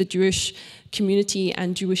perceive the Jewish community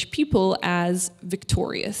and Jewish people as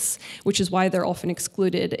victorious, which is why they're often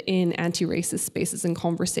excluded in anti-racist spaces and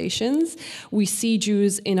conversations. We see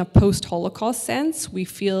Jews in a post-Holocaust sense. We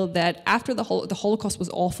feel that after the Holocaust was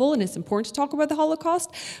awful, and it's important to talk about the Holocaust,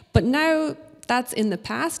 but now that's in the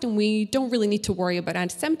past, and we don't really need to worry about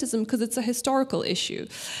anti-Semitism because it's a historical issue.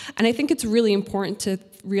 And I think it's really important to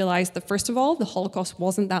realize that, first of all, the Holocaust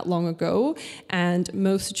wasn't that long ago, and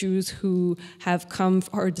most Jews who have come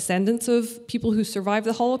are descendants of people who survived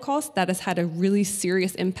the Holocaust. That has had a really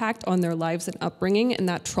serious impact on their lives and upbringing, and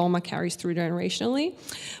that trauma carries through generationally.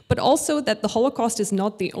 But also that the Holocaust is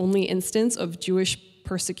not the only instance of Jewish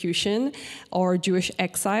persecution or Jewish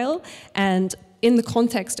exile, and in the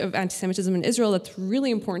context of anti-Semitism in Israel, that's really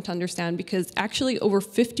important to understand, because actually over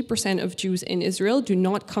 50% of Jews in Israel do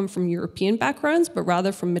not come from European backgrounds, but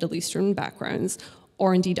rather from Middle Eastern backgrounds,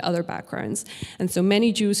 or indeed other backgrounds. And so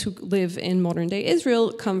many Jews who live in modern-day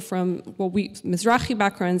Israel come from Mizrahi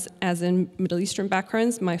backgrounds, as in Middle Eastern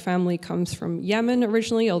backgrounds. My family comes from Yemen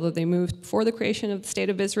originally, although they moved before the creation of the State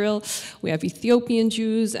of Israel. We have Ethiopian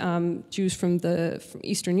Jews, Jews from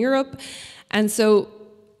Eastern Europe. And so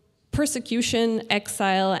persecution,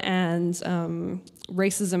 exile, and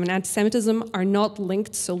racism and anti-Semitism are not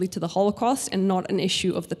linked solely to the Holocaust and not an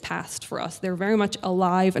issue of the past for us. They're very much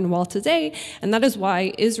alive and well today, and that is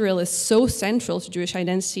why Israel is so central to Jewish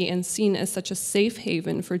identity and seen as such a safe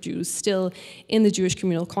haven for Jews still in the Jewish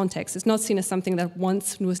communal context. It's not seen as something that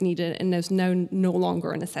once was needed and is now no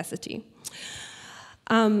longer a necessity.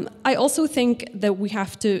 I also think that we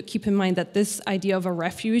have to keep in mind that this idea of a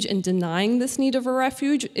refuge and denying this need of a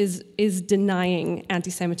refuge is denying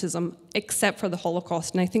anti-Semitism, except for the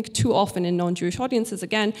Holocaust. And I think too often in non-Jewish audiences,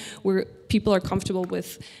 again, where people are comfortable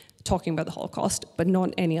with talking about the Holocaust, but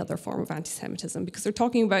not any other form of anti-Semitism, because they're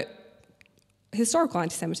talking about historical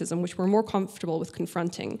anti-Semitism, which we're more comfortable with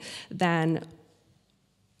confronting than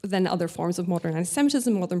other forms of modern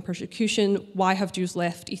anti-Semitism, modern persecution. Why have Jews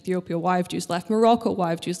left Ethiopia? Why have Jews left Morocco?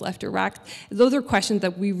 Why have Jews left Iraq? Those are questions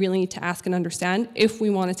that we really need to ask and understand if we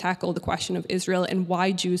want to tackle the question of Israel and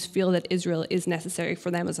why Jews feel that Israel is necessary for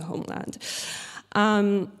them as a homeland.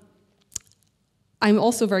 I'm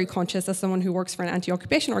also very conscious, as someone who works for an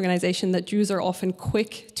anti-occupation organization, that Jews are often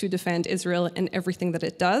quick to defend Israel and everything that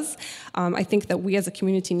it does. I think that we as a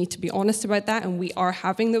community need to be honest about that, and we are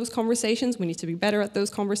having those conversations. We need to be better at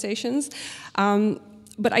those conversations.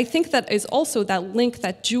 But I think that is also that link,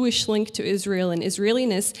 that Jewish link to Israel and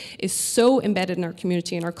Israeliness is so embedded in our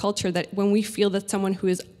community and our culture that when we feel that someone who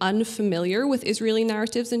is unfamiliar with Israeli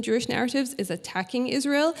narratives and Jewish narratives is attacking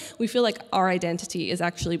Israel, we feel like our identity is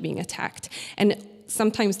actually being attacked. And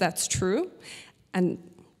sometimes that's true, and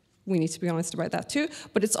we need to be honest about that too,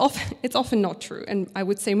 but it's often not true. And I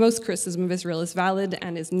would say most criticism of Israel is valid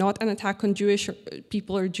and is not an attack on Jewish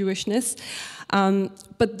people or Jewishness.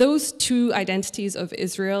 But those two identities of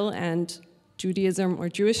Israel and Judaism or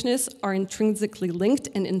Jewishness are intrinsically linked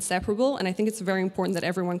and inseparable, and I think it's very important that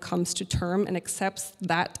everyone comes to term and accepts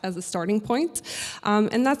that as a starting point.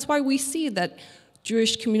 And that's why we see that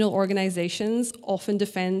Jewish communal organizations often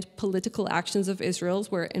defend political actions of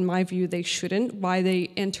Israel's, where in my view they shouldn't, why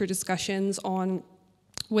they enter discussions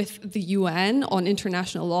with the UN on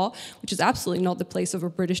international law, which is absolutely not the place of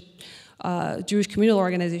a British Jewish communal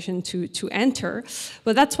organization to enter.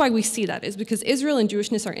 But that's why we see that, is because Israel and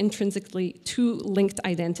Jewishness are intrinsically two linked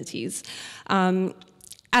identities.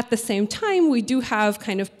 At the same time, we do have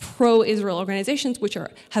kind of pro-Israel organizations which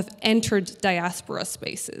have entered diaspora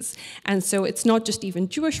spaces. And so it's not just even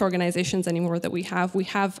Jewish organizations anymore that we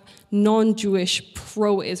have non-Jewish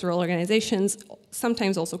pro-Israel organizations,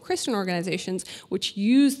 sometimes also Christian organizations, which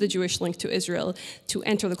use the Jewish link to Israel to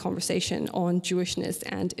enter the conversation on Jewishness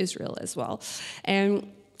and Israel as well. And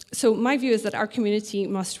so my view is that our community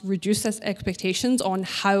must reduce its expectations on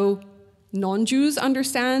how non-Jews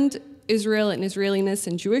understand Israel and Israeliness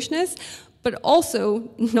and Jewishness, but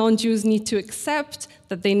also non-Jews need to accept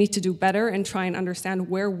that they need to do better and try and understand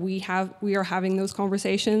where we are having those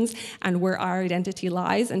conversations and where our identity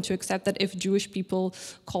lies, and to accept that if Jewish people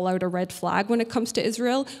call out a red flag when it comes to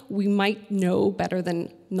Israel, we might know better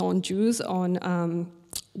than non-Jews on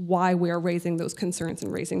why we are raising those concerns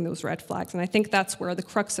and raising those red flags. And I think that's where the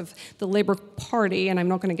crux of the Labour Party, and I'm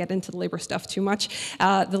not going to get into the Labour stuff too much,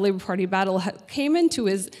 the Labour Party battle came into,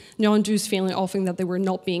 is non-Jews feeling often that they were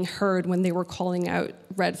not being heard when they were calling out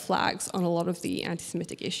red flags on a lot of the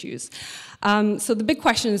anti-Semitic issues. So the big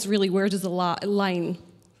question is really, where does the line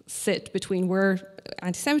sit between where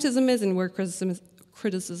anti-Semitism is and where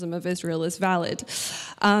criticism of Israel is valid?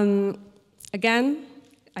 Again,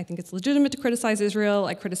 I think it's legitimate to criticize Israel.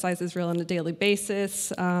 I criticize Israel on a daily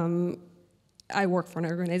basis. I work for an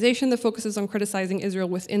organization that focuses on criticizing Israel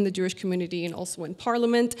within the Jewish community and also in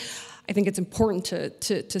Parliament. I think it's important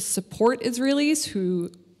to support Israelis who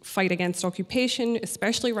fight against occupation,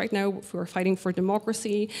 especially right now, who are fighting for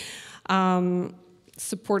democracy,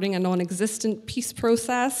 supporting a non-existent peace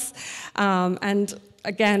process, and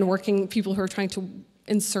again, people who are trying to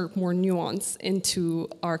insert more nuance into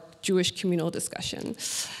our Jewish communal discussion.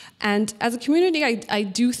 And as a community, I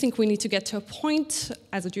do think we need to get to a point,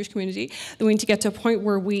 as a Jewish community, that we need to get to a point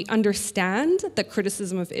where we understand that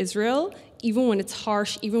criticism of Israel, even when it's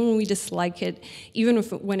harsh, even when we dislike it, even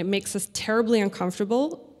when it makes us terribly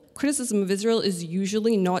uncomfortable, criticism of Israel is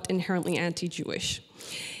usually not inherently anti-Jewish.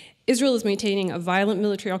 Israel is maintaining a violent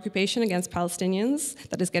military occupation against Palestinians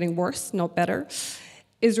that is getting worse, not better.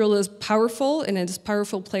 Israel is powerful, and it is a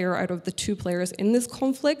powerful player out of the two players in this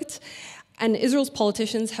conflict. And Israel's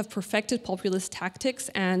politicians have perfected populist tactics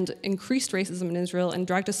and increased racism in Israel and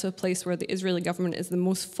dragged us to a place where the Israeli government is the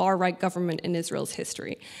most far-right government in Israel's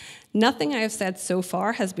history. Nothing I have said so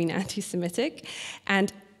far has been anti-Semitic,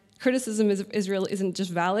 and criticism of Israel isn't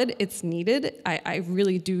just valid, it's needed. I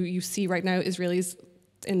really do. You see right now Israelis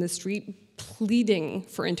in the street pleading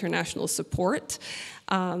for international support.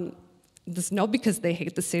 This is not because they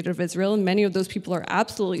hate the state of Israel, and many of those people are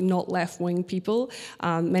absolutely not left-wing people.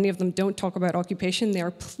 Many of them don't talk about occupation. They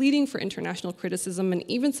are pleading for international criticism, and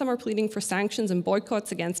even some are pleading for sanctions and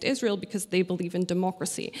boycotts against Israel because they believe in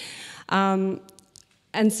democracy.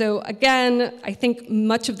 And so again, I think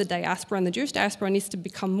much of the diaspora and the Jewish diaspora needs to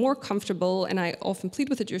become more comfortable, and I often plead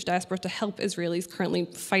with the Jewish diaspora to help Israelis currently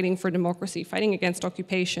fighting for democracy, fighting against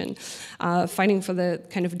occupation, fighting for the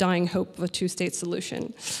kind of dying hope of a two-state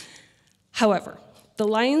solution. However, the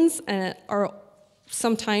lines are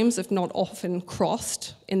sometimes, if not often,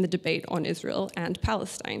 crossed in the debate on Israel and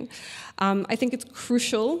Palestine. I think it's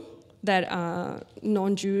crucial that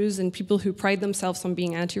non-Jews and people who pride themselves on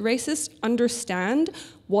being anti-racist understand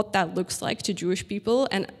what that looks like to Jewish people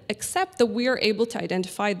and accept that we are able to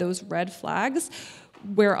identify those red flags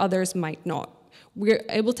where others might not. We're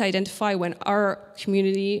able to identify when our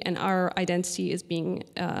community and our identity is being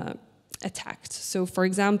attacked. So, for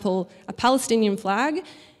example, a Palestinian flag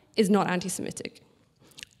is not anti-Semitic.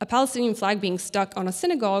 A Palestinian flag being stuck on a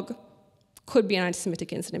synagogue could be an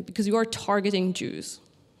anti-Semitic incident because you are targeting Jews.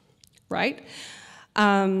 Right?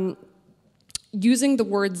 Using the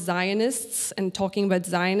word Zionists and talking about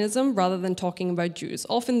Zionism rather than talking about Jews.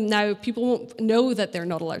 Often now people won't know that they're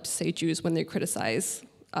not allowed to say Jews when they criticize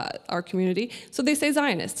our community, so they say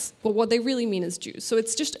Zionists, but what they really mean is Jews. So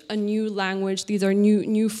it's just a new language, these are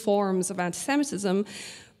new forms of anti-Semitism,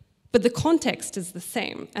 but the context is the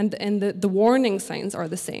same, and the warning signs are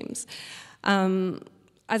the same.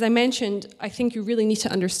 As I mentioned, I think you really need to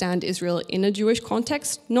understand Israel in a Jewish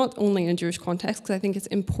context, not only in a Jewish context, because I think it's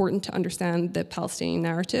important to understand the Palestinian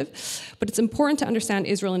narrative, but it's important to understand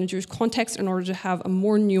Israel in a Jewish context in order to have a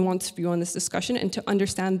more nuanced view on this discussion and to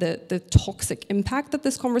understand the toxic impact that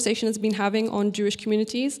this conversation has been having on Jewish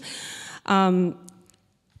communities. And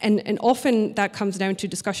often that comes down to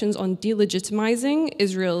discussions on delegitimizing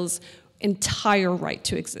Israel's entire right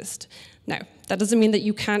to exist. Now, that doesn't mean that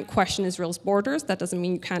you can't question Israel's borders. That doesn't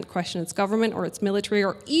mean you can't question its government or its military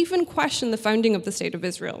or even question the founding of the State of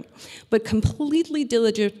Israel. But completely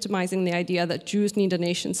delegitimizing the idea that Jews need a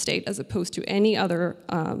nation state as opposed to any other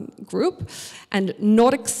group and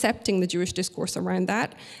not accepting the Jewish discourse around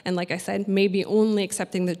that. And like I said, maybe only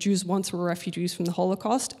accepting that Jews once were refugees from the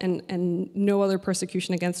Holocaust and no other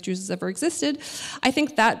persecution against Jews has ever existed. I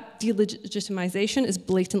think that delegitimization is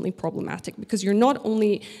blatantly problematic because you're not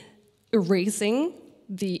only erasing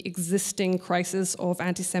the existing crisis of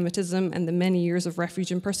anti-Semitism and the many years of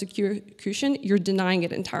refuge and persecution, you're denying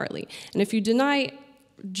it entirely. And if you deny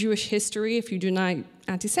Jewish history, if you deny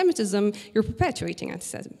anti-Semitism, you're perpetuating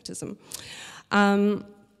anti-Semitism.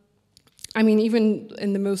 I mean, even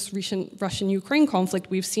in the most recent Russian-Ukraine conflict,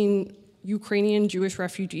 we've seen Ukrainian Jewish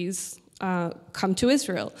refugees come to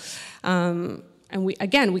Israel. And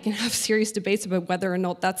we can have serious debates about whether or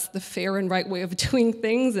not that's the fair and right way of doing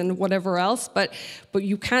things and whatever else, but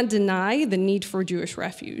you can't deny the need for Jewish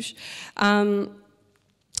refuge.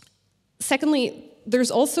 Secondly,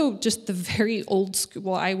 there's also just the very old school,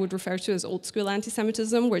 what I would refer to as old school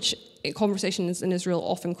anti-Semitism, which in conversations in Israel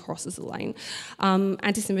often crosses the line.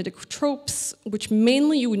 Anti-Semitic tropes, which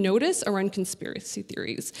mainly you would notice around conspiracy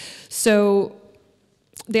theories. So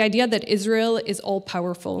the idea that Israel is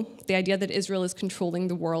all-powerful, the idea that Israel is controlling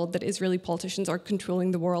the world, that Israeli politicians are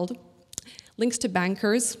controlling the world, links to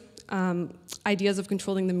bankers, ideas of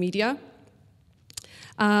controlling the media,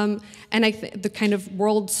 and the kind of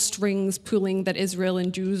world strings pulling that Israel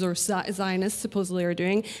and Jews or Zionists supposedly are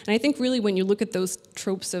doing. And I think really when you look at those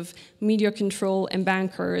tropes of media control and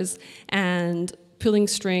bankers and pulling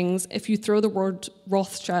strings, if you throw the word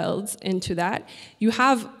Rothschilds into that, you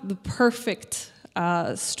have the perfect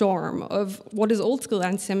storm of what is old school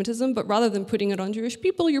anti-Semitism, but rather than putting it on Jewish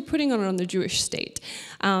people, you're putting it on the Jewish state.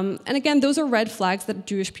 And again, those are red flags that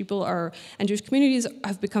Jewish people and Jewish communities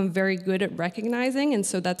have become very good at recognizing, and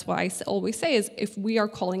so that's why I always say is if we are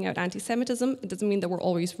calling out anti-Semitism, it doesn't mean that we're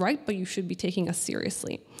always right, but you should be taking us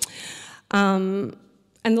seriously. And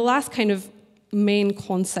the last kind of main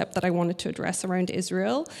concept that I wanted to address around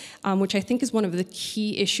Israel, which I think is one of the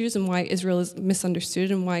key issues and why Israel is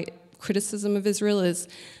misunderstood and why criticism of Israel is,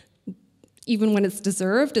 even when it's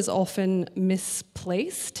deserved, is often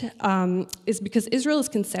misplaced, is because Israel is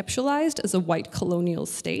conceptualized as a white colonial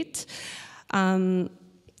state.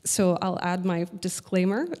 So I'll add my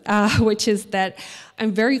disclaimer, which is that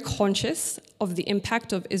I'm very conscious of the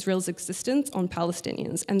impact of Israel's existence on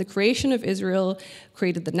Palestinians. And the creation of Israel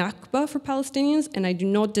created the Nakba for Palestinians, and I do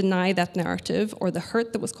not deny that narrative or the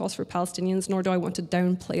hurt that was caused for Palestinians, nor do I want to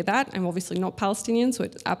downplay that. I'm obviously not Palestinian, so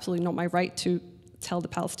it's absolutely not my right to tell the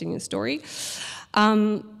Palestinian story.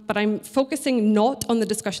 But But I'm focusing not on the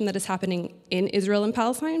discussion that is happening in Israel and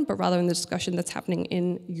Palestine, but rather on the discussion that's happening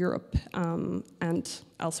in Europe and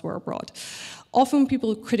elsewhere abroad. Often when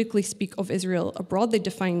people critically speak of Israel abroad, they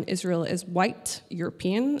define Israel as white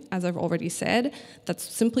European, as I've already said. That's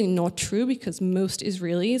simply not true because most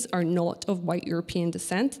Israelis are not of white European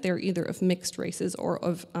descent. They're either of mixed races or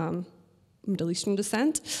of Middle Eastern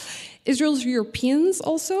descent. Israel's Europeans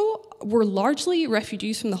also were largely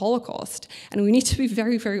refugees from the Holocaust, and we need to be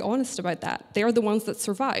very, very honest about that. They are the ones that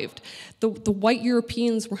survived. The white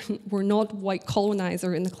Europeans were not white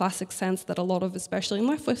colonizer in the classic sense that a lot of, especially in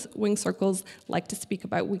left-wing circles, like to speak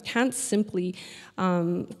about. We can't simply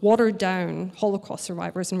water down Holocaust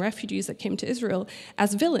survivors and refugees that came to Israel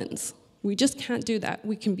as villains. We just can't do that.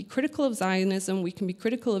 We can be critical of Zionism. We can be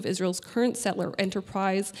critical of Israel's current settler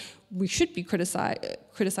enterprise. We should be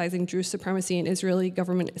criticizing Jewish supremacy in Israeli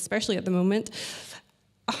government, especially at the moment.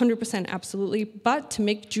 100% absolutely. But to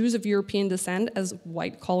make Jews of European descent as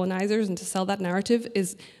white colonizers and to sell that narrative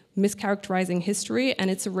is mischaracterizing history,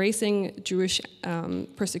 and it's erasing Jewish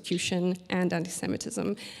persecution and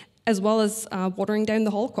anti-Semitism, as well as watering down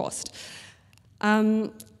the Holocaust.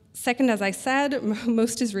 Second, as I said,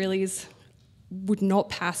 most Israelis would not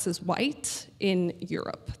pass as white in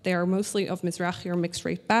Europe. They are mostly of Mizrahi or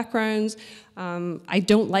mixed-race backgrounds. I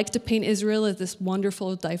don't like to paint Israel as this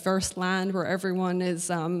wonderful, diverse land where everyone is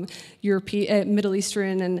European, Middle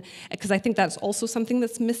Eastern, and because I think that's also something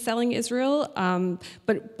that's misselling Israel.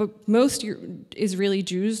 But most Israeli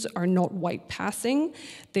Jews are not white passing.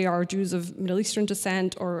 They are Jews of Middle Eastern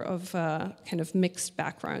descent or of kind of mixed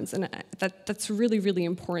backgrounds, and that's really, really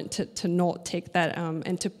important to not take that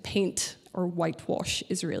and to paint or whitewash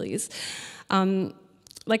Israelis.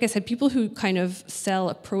 Like I said, people who kind of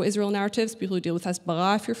sell pro-Israel narratives, people who deal with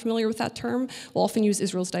Hezbollah, if you're familiar with that term, will often use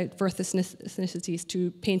Israel's diverse ethnicities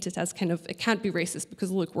to paint it as kind of, it can't be racist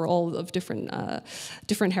because look, we're all of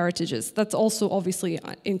different heritages. That's also obviously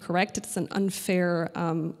incorrect. It's an unfair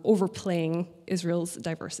overplaying Israel's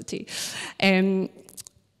diversity.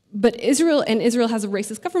 But Israel has a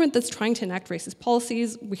racist government that's trying to enact racist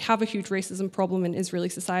policies. We have a huge racism problem in Israeli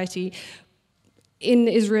society. In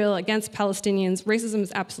Israel, against Palestinians, racism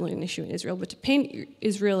is absolutely an issue in Israel, but to paint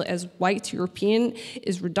Israel as white European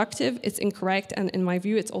is reductive, it's incorrect, and in my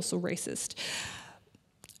view, it's also racist.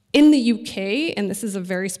 In the UK, and this is a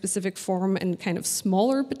very specific form and kind of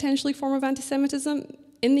smaller, potentially, form of anti-Semitism,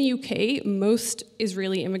 in the UK, most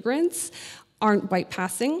Israeli immigrants aren't white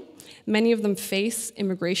passing. Many of them face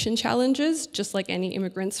immigration challenges, just like any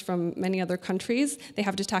immigrants from many other countries. They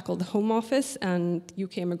have to tackle the Home Office and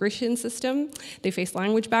UK immigration system. They face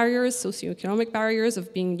language barriers, socioeconomic barriers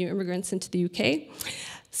of being new immigrants into the UK.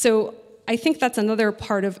 So I think that's another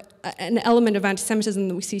part of an element of anti-Semitism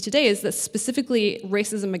that we see today is that specifically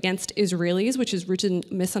racism against Israelis, which is rooted in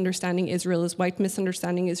misunderstanding Israel as white,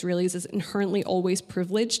 misunderstanding Israelis as inherently always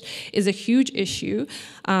privileged, is a huge issue.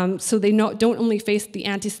 So they don't only face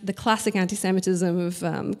the classic anti-Semitism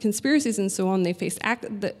of conspiracies and so on, they face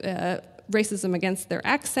racism against their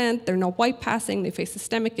accent, they're not white passing, they face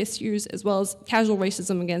systemic issues, as well as casual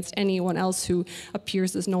racism against anyone else who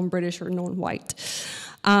appears as non-British or non-white.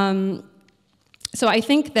 So I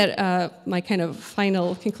think that my kind of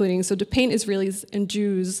final concluding, so to paint Israelis and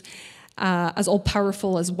Jews as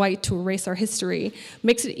all-powerful, as white, to erase our history,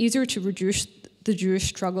 makes it easier to reduce the Jewish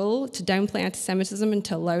struggle, to downplay anti-Semitism and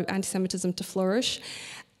to allow anti-Semitism to flourish.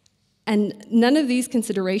 And none of these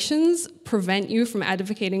considerations prevent you from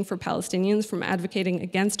advocating for Palestinians, from advocating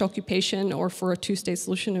against occupation or for a two-state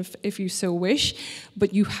solution if you so wish.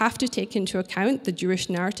 But you have to take into account the Jewish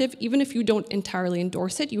narrative. Even if you don't entirely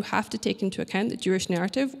endorse it, you have to take into account the Jewish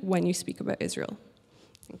narrative when you speak about Israel.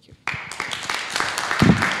 Thank you.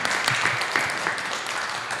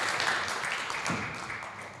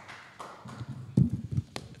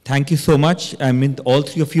 Thank you so much. I mean, all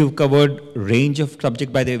three of you have covered range of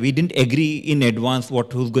subject. By the way, we didn't agree in advance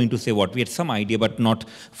who's going to say what. We had some idea, but not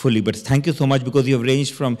fully. But thank you so much because you have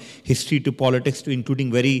ranged from history to politics to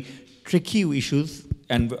including very tricky issues.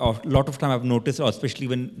 And a lot of time I've noticed, especially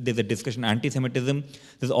when there's a discussion anti-Semitism,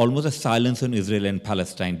 there's almost a silence on Israel and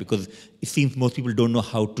Palestine because it seems most people don't know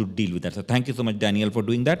how to deal with that. So thank you so much, Danielle, for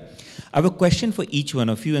doing that. I have a question for each one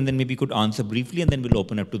of you, and then maybe you could answer briefly, and then we'll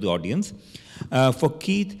open up to the audience. For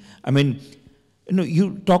Keith, I mean,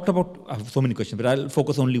 you talked about, I have so many questions, but I'll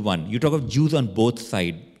focus only one. You talk of Jews on both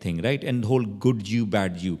sides thing, right? And the whole good Jew,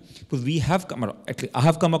 bad Jew. Because I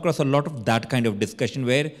have come across a lot of that kind of discussion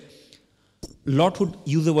where a lot would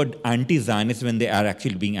use the word anti-Zionist when they are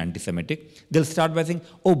actually being anti-Semitic. They'll start by saying,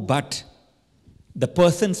 oh, but the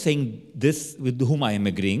person saying this with whom I am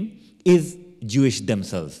agreeing is Jewish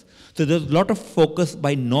themselves. So there's a lot of focus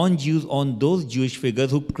by non-Jews on those Jewish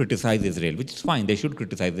figures who criticize Israel, which is fine, they should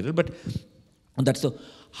criticize Israel, but that's so.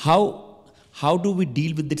 How do we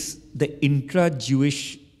deal with this, the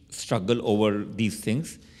intra-Jewish struggle over these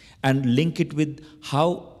things, and link it with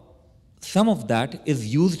how some of that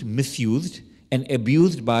is used, misused, and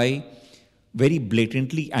abused by very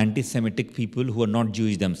blatantly anti-Semitic people who are not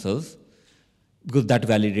Jewish themselves, because that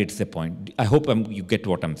validates the point. I hope you get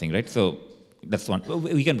what I'm saying, right? So that's one.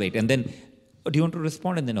 We can wait. And then, do you want to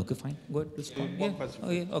respond? And then, okay, fine. Go ahead, respond. One question.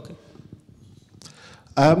 Oh, yeah, okay.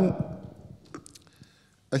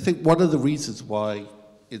 I think one of the reasons why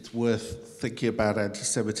it's worth thinking about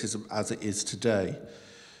anti-Semitism as it is today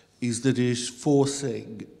is that it is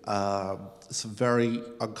forcing some very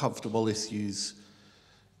uncomfortable issues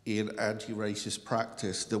in anti-racist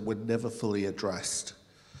practice that were never fully addressed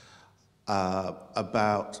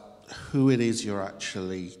about who it is you're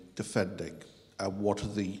actually defending and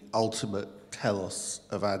what the ultimate telos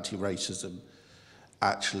of anti-racism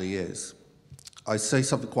actually is. I say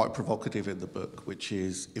something quite provocative in the book, which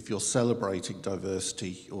is, if you're celebrating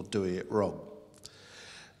diversity, you're doing it wrong.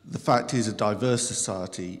 The fact is, a diverse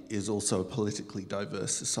society is also a politically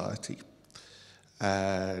diverse society.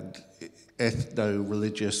 And ethnic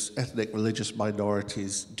religious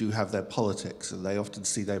minorities do have their politics, and they often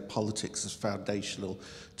see their politics as foundational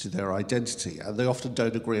to their identity, and they often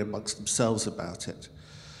don't agree amongst themselves about it.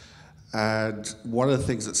 And one of the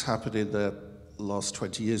things that's happened in the last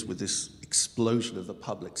 20 years with this explosion of the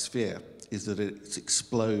public sphere is that it's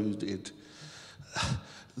exploded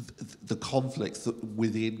the conflicts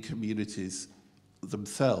within communities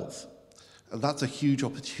themselves. And that's a huge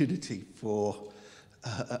opportunity for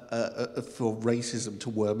racism to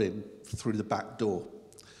worm in through the back door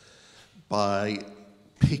by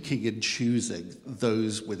picking and choosing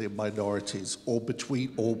those within minorities or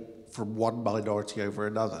from one minority over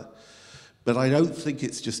another. But I don't think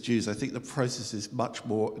it's just Jews. I think the process is much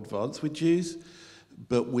more advanced with Jews,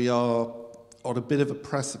 but we are on a bit of a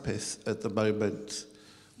precipice at the moment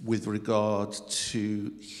with regard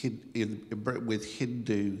to with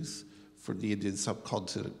Hindus from the Indian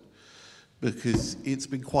subcontinent, because it's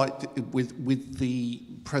been quite, with the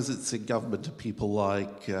presence in government of people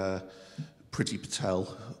like Priti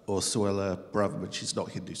Patel or Suella Braverman. She's not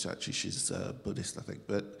Hindu, actually, she's Buddhist, I think,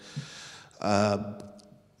 but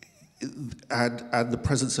and the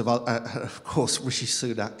presence of course, Rishi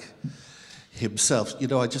Sunak himself. You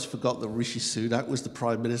know, I just forgot that Rishi Sunak was the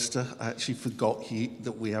Prime Minister. I actually forgot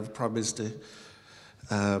that we have a Prime Minister.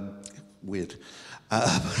 Weird.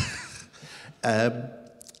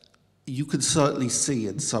 You can certainly see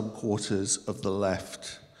in some quarters of the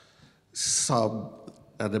left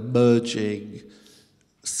an emerging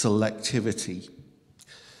selectivity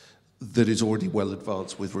that is already well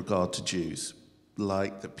advanced with regard to Jews.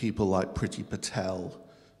 Like that people like Priti Patel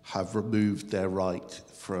have removed their right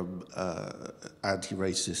from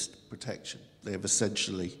anti-racist protection. They have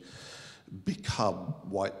essentially become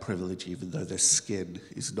white privilege, even though their skin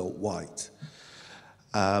is not white.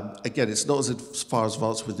 Again, it's not as far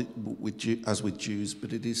advanced as with Jews,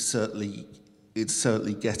 but it's certainly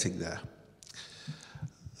getting there.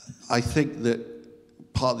 I think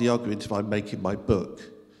that part of the argument I'm making in my book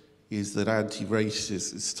is that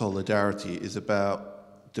anti-racist solidarity is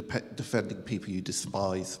about defending people you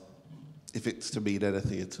despise, if it's to mean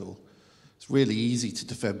anything at all. It's really easy to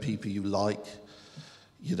defend people you like,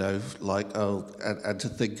 you know, and to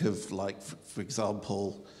think of, like, for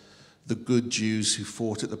example, the good Jews who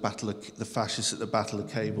fought at the fascists at the Battle of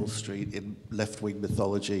Cable Street in left-wing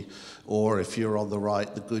mythology, or if you're on the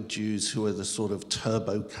right, the good Jews who are the sort of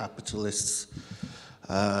turbo-capitalists,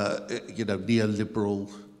 you know, neoliberal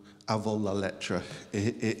avant la lettre,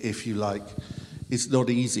 if you like. It's not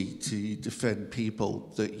easy to defend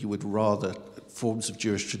people that you would rather, forms of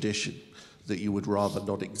Jewish tradition, that you would rather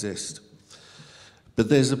not exist. But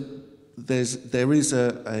there is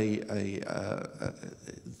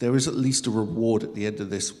at least a reward at the end of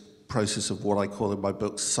this process of what I call in my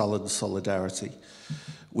book sullen solidarity,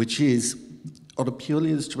 which is, on a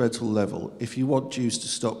purely instrumental level, if you want Jews to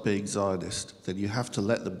stop being Zionist, then you have to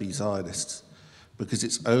let them be Zionists, because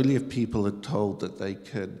it's only if people are told that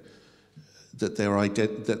that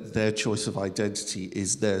their choice of identity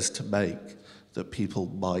is theirs to make that people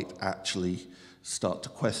might actually start to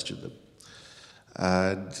question them.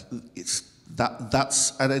 And it's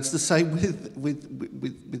the same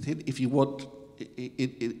with if you want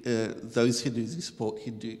those Hindus who support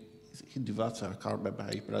Hinduvata, I can't remember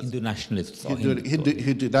how you pronounce it. Hindu nationalists.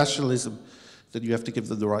 Hindu nationalism, then you have to give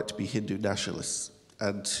them the right to be Hindu nationalists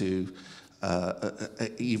and to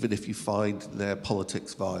even if you find their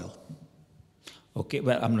politics vile. Okay,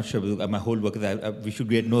 well, I'm not sure. My whole work is we should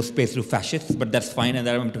get no space to fascists, but that's fine. And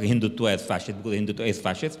I'm talking Hindutva as fascist because Hindutva is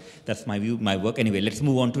fascist. That's my view, my work. Anyway, let's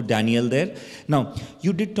move on to Danielle there. Now,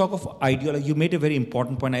 you did talk of ideology. You made a very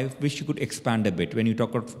important point. I wish you could expand a bit. When you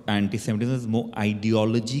talk of anti-Semitism, it's more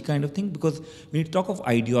ideology kind of thing. Because when you talk of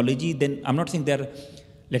ideology, then I'm not saying they're,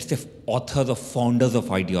 let's say, authors or founders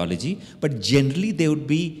of ideology, but generally they would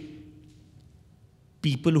be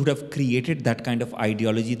people who would have created that kind of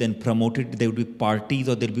ideology, then promote it. There would be parties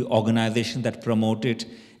or there will be organizations that promote it,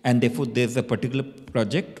 and therefore there's a particular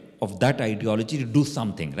project of that ideology to do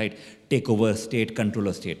something, right? Take over a state, control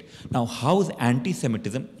a state. Now, how is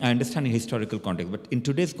anti-Semitism? I understand in historical context, but in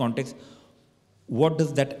today's context, what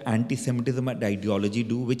does that anti-Semitism and ideology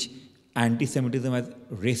do, which anti-Semitism as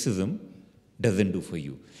racism doesn't do for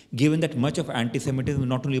you? Given that much of anti-Semitism is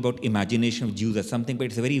not only about imagination of Jews as something, but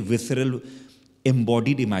it's a very visceral,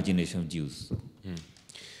 embodied imagination of Jews.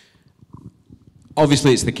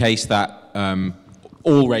 Obviously, it's the case that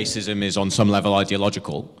all racism is on some level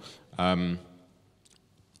ideological. In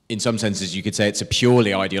some senses, you could say it's a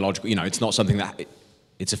purely ideological, you know, it's not something that,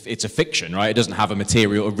 it's a fiction, right? It doesn't have a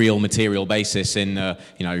real material basis in,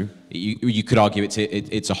 you know, you could argue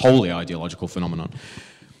it's a wholly ideological phenomenon.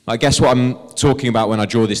 I guess what I'm talking about when I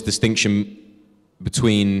draw this distinction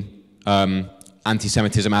between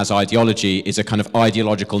anti-Semitism as ideology is a kind of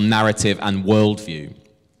ideological narrative and worldview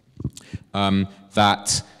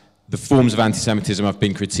that the forms of anti-Semitism I've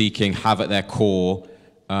been critiquing have at their core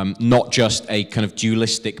not just a kind of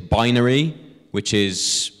dualistic binary, which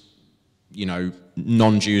is, you know,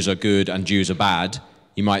 non-Jews are good and Jews are bad.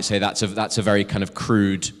 You might say that's a very kind of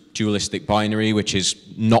crude dualistic binary, which is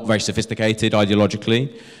not very sophisticated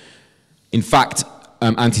ideologically. In fact,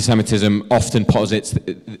 anti-Semitism often posits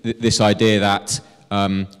this idea that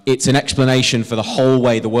it's an explanation for the whole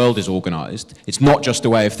way the world is organized. It's not just a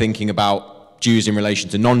way of thinking about Jews in relation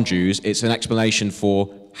to non-Jews, it's an explanation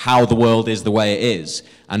for how the world is the way it is,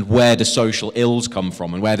 and where do social ills come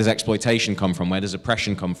from, and where does exploitation come from, where does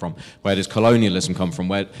oppression come from, where does colonialism come from,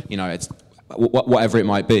 where, you know, it's whatever it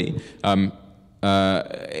might be.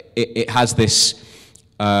 It has this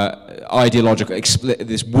ideological,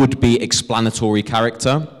 this would-be explanatory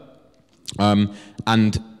character,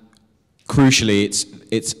 and crucially,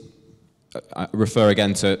 it's I refer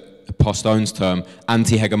again to Postone's term,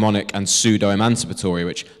 anti-hegemonic and pseudo-emancipatory,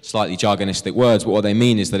 which slightly jargonistic words, but what they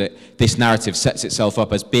mean is that this narrative sets itself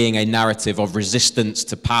up as being a narrative of resistance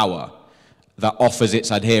to power that offers its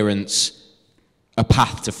adherents a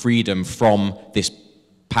path to freedom from this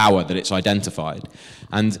power that it's identified.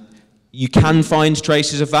 And you can find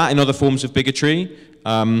traces of that in other forms of bigotry,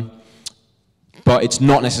 but it's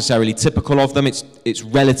not necessarily typical of them. It's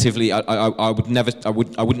relatively, I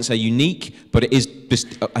wouldn't say unique, but it is,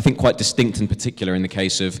 I think, quite distinct and particular in the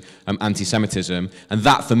case of anti-Semitism. And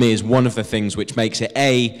that, for me, is one of the things which makes it,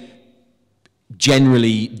 A,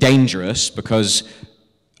 generally dangerous, because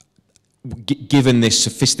given this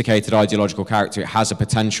sophisticated ideological character, it has a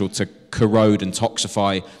potential to corrode and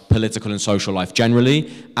toxify political and social life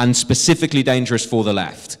generally, and specifically dangerous for the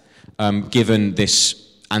left, given this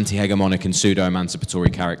anti-hegemonic and pseudo-emancipatory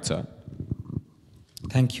character.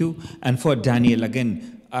 Thank you. And for Danielle,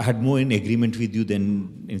 again, I had more in agreement with you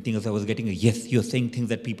than anything else. I was getting a yes, you're saying things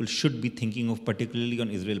that people should be thinking of, particularly on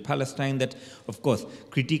Israel-Palestine, that, of course,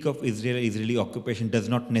 critique of Israeli occupation does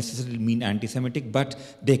not necessarily mean anti-Semitic, but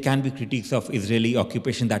there can be critiques of Israeli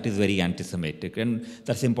occupation that is very anti-Semitic, and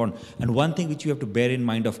that's important. And one thing which you have to bear in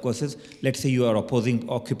mind, of course, is, let's say you are opposing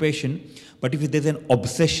occupation, but if there's an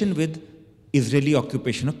obsession with Israeli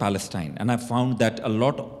occupation of Palestine, and I found that a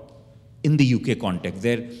lot in the UK context.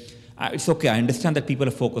 There, it's okay, I understand that people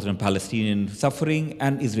are focused on Palestinian suffering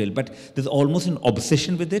and Israel, but there's almost an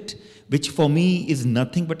obsession with it, which for me is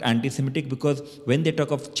nothing but anti-Semitic, because when they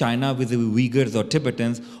talk of China vis-a-vis Uyghurs or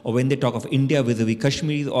Tibetans, or when they talk of India vis-a-vis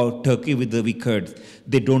Kashmiris or Turkey vis-a-vis Kurds,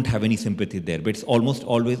 they don't have any sympathy there, but it's almost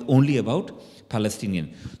always only about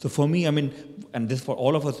Palestinian. So for me, I mean, and this for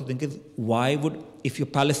all of us to think is, why would, if you're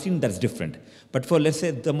Palestinian, that's different. But for, let's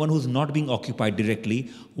say, someone who's not being occupied directly,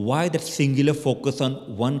 why that singular focus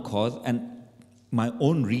on one cause? And my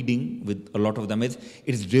own reading with a lot of them is,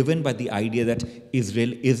 it's driven by the idea that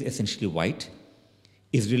Israel is essentially white.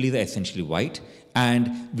 Israelis are essentially white.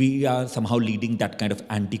 And we are somehow leading that kind of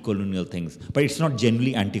anti-colonial things. But it's not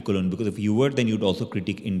generally anti-colonial, because if you were, then you'd also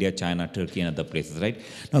critique India, China, Turkey, and other places, right?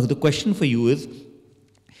 Now, the question for you is,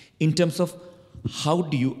 in terms of how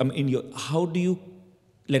do you,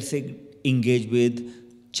 let's say, engage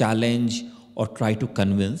with, challenge, or try to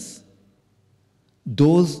convince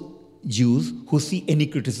those Jews who see any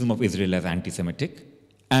criticism of Israel as anti-Semitic,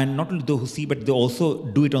 And not only those who see, but they also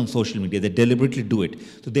do it on social media. They deliberately do it.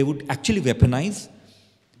 So they would actually weaponize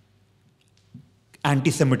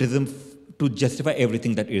anti-Semitism to justify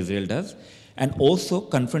everything that Israel does, and also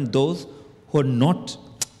confront those who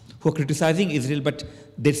are criticizing Israel, but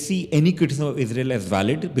they see any criticism of Israel as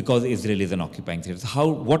valid because Israel is an occupying state. So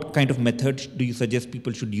what kind of methods do you suggest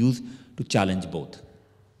people should use to challenge both?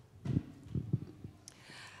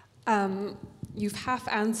 You've half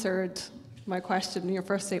answered my question in your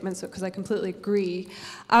first statement, because I completely agree.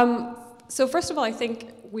 So first of all, I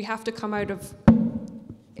think we have to come out of,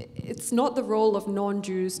 it's not the role of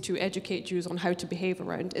non-Jews to educate Jews on how to behave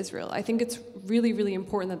around Israel. I think it's really, really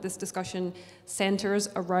important that this discussion centers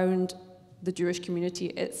around the Jewish community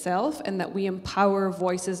itself, and that we empower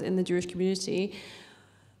voices in the Jewish community,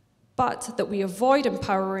 but that we avoid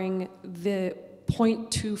empowering the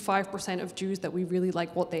 0.25% of Jews that we really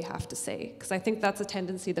like what they have to say. Because I think that's a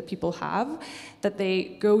tendency that people have, that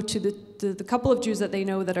they go to the couple of Jews that they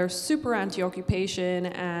know that are super anti-occupation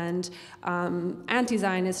and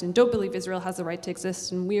anti-Zionist and don't believe Israel has the right to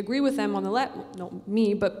exist, and we agree with them on the left, not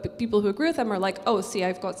me, but people who agree with them are like, oh, see,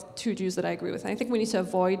 I've got 2 Jews that I agree with. And I think we need to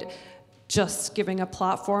avoid just giving a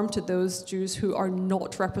platform to those Jews who are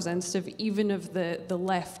not representative even of the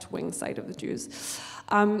left-wing side of the Jews.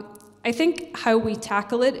 I think how we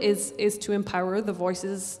tackle it is to empower the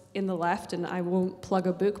voices in the left, and I won't plug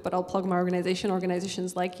a book, but I'll plug my organization,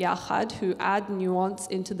 organizations like Yachad, who add nuance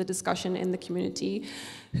into the discussion in the community,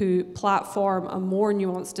 who platform a more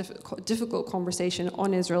nuanced, difficult conversation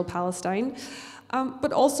on Israel-Palestine,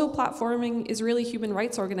 but also platforming Israeli human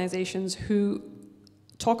rights organizations who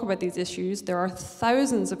talk about these issues. There are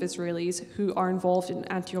thousands of Israelis who are involved in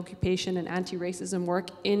anti-occupation and anti-racism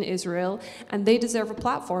work in Israel, and they deserve a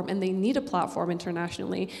platform, and they need a platform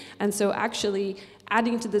internationally. And so actually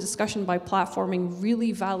adding to the discussion by platforming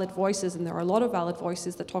really valid voices, and there are a lot of valid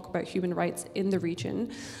voices that talk about human rights in the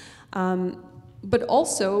region, but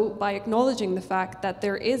also by acknowledging the fact that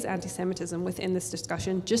there is anti-Semitism within this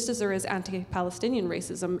discussion, just as there is anti-Palestinian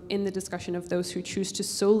racism in the discussion of those who choose to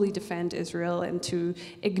solely defend Israel and to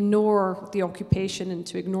ignore the occupation and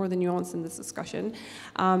to ignore the nuance in this discussion.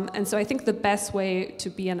 And so I think the best way to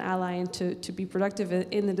be an ally and to be productive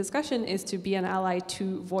in the discussion is to be an ally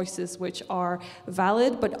to voices which are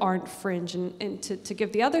valid but aren't fringe. And to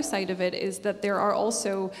give the other side of it is that there are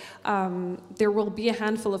also, there will be a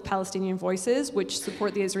handful of Palestinian voices which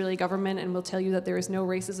support the Israeli government and will tell you that there is no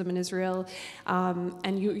racism in Israel.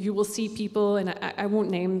 And you will see people, and I won't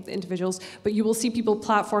name the individuals, but you will see people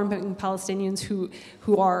platforming Palestinians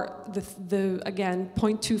who are again,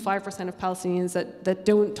 0.25% of Palestinians that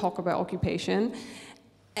don't talk about occupation.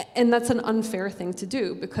 And that's an unfair thing to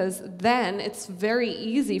do, because then it's very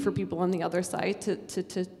easy for people on the other side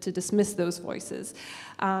to dismiss those voices.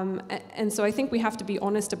 And so I think we have to be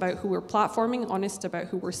honest about who we're platforming, honest about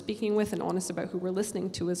who we're speaking with, and honest about who we're listening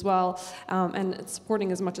to as well, and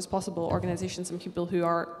supporting as much as possible organizations and people who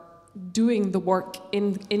are doing the work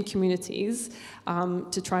in communities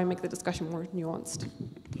to try and make the discussion more nuanced.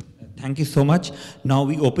 Thank you so much. Now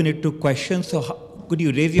we open it to questions. So could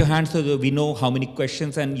you raise your hand so that we know how many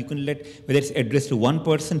questions, and you can let, whether it's addressed to one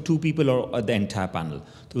person, 2 people, or the entire panel.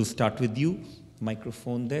 So we'll start with you.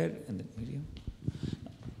 Microphone there, and then Miriam.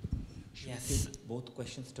 Yes. Both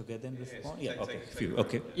questions together and respond? Yeah, okay.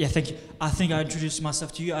 Okay. Yeah, thank you. I think I introduced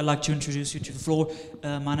myself to you. I'd like to introduce you to the floor.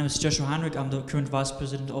 My name is Joshua Heinrich. I'm the current Vice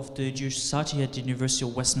President of the Jewish Society at the University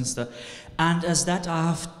of Westminster. And as that,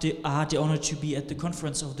 I had the honor to be at the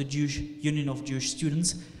conference of the Jewish Union of Jewish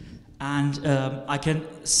Students. And I can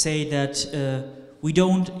say that we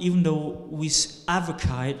don't, even though we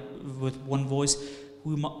advocate with one voice,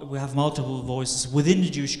 we have multiple voices within the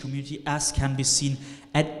Jewish community, as can be seen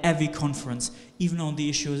at every conference, even on the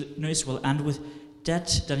issue in Israel. And with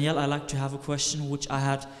that, Danielle, I'd like to have a question which I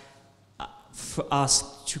had to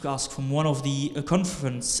ask from one of the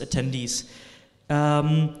conference attendees.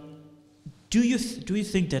 Do you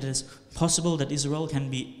think that it is possible that Israel can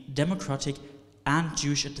be democratic and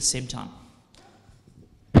Jewish at the same time?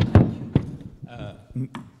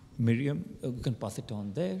 Miriam, you can pass it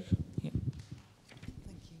on there. Yeah.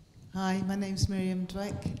 Thank you. Hi, my name's Miriam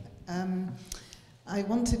Dweck. I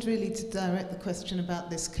wanted really to direct the question about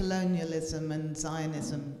this colonialism and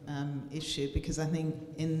Zionism issue, because I think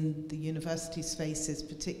in the university spaces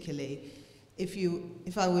particularly,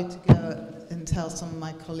 if I were to go and tell some of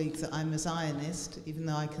my colleagues that I'm a Zionist, even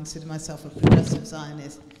though I consider myself a progressive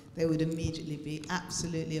Zionist, they would immediately be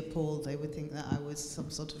absolutely appalled. They would think that I was some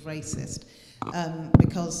sort of racist,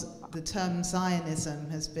 because the term Zionism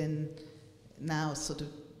has been now sort of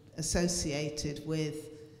associated with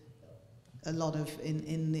a lot of,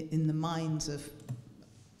 in the minds of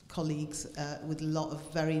colleagues with a lot of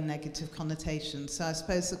very negative connotations. So I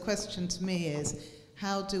suppose the question to me is,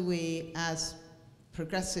 how do we, as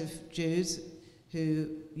progressive Jews who,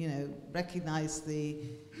 you know, recognize the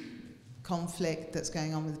conflict that's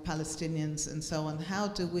going on with the Palestinians and so on, how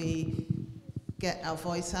do we get our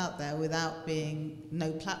voice out there without being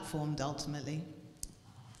no platformed ultimately?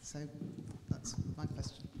 So that's my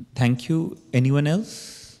question. Thank you. Anyone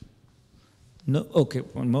else? No? Okay,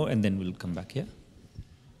 one more and then we'll come back here.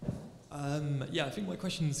 Yeah, I think my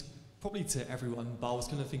question's probably to everyone, but I was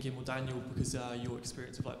kind of thinking more Daniel, because your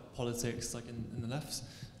experience of like politics, like in the left.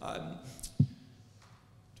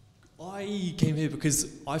 I came here because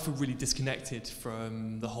I feel really disconnected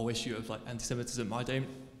from the whole issue of like anti-Semitism. I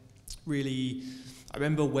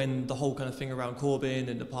remember when the whole kind of thing around Corbyn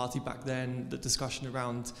and the party back then, the discussion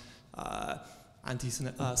around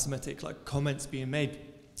anti-Semitic like comments being made,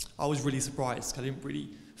 I was really surprised. I didn't really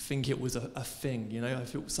think it was a thing, you know. I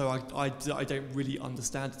feel so I don't really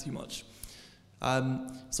understand it too much.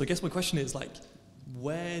 So I guess my question is like,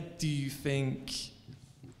 where do you think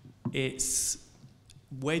it's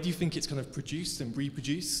kind of produced and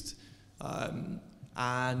reproduced,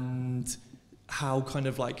 and how kind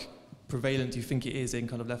of like prevalent do you think it is in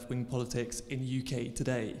kind of left-wing politics in the UK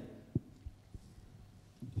today?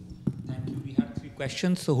 Thank you. We have 3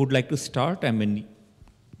 questions, so who'd like to start? I mean,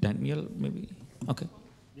 Daniel, maybe? Okay.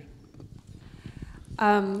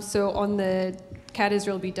 So on the can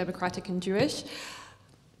Israel be democratic and Jewish?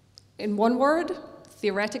 In one word,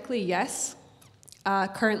 theoretically, yes.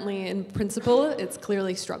 Currently, in principle, it's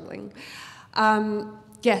clearly struggling.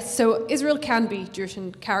 Yes, so Israel can be Jewish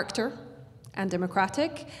in character and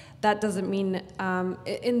democratic. That doesn't mean,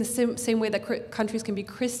 in the same way that countries can be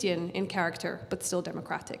Christian in character, but still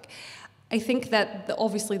democratic. I think that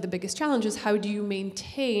obviously the biggest challenge is how do you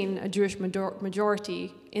maintain a Jewish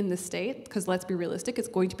majority in the state? Because let's be realistic, it's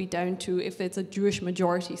going to be down to if it's a Jewish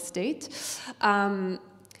majority state.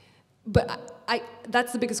 But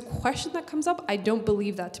that's the biggest question that comes up. I don't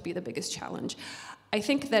believe that to be the biggest challenge. I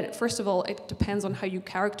think that, first of all, it depends on how you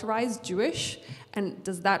characterize Jewish, and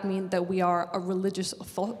does that mean that we are a religious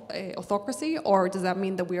autocracy, or does that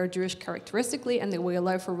mean that we are Jewish characteristically and that we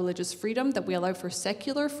allow for religious freedom, that we allow for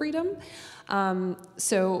secular freedom?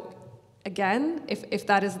 So, again, if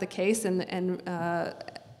that is the case and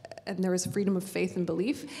there is freedom of faith and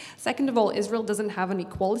belief. Second of all, Israel doesn't have an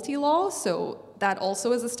equality law, so that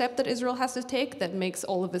also is a step that Israel has to take that makes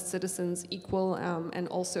all of its citizens equal, and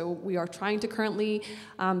also we are trying to currently,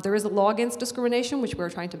 there is a law against discrimination, which we're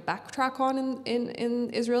trying to backtrack on in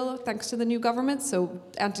Israel, thanks to the new government, so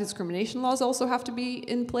anti-discrimination laws also have to be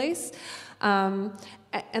in place. And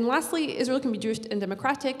lastly, Israel can be Jewish and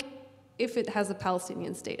democratic if it has a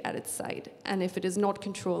Palestinian state at its side, and if it is not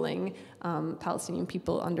controlling Palestinian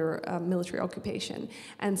people under military occupation.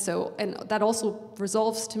 And that also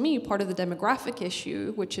resolves, to me, part of the demographic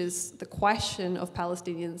issue, which is the question of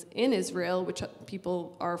Palestinians in Israel, which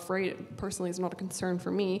people are afraid, personally, is not a concern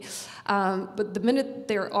for me. But the minute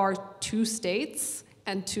there are 2 states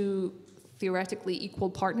and 2 theoretically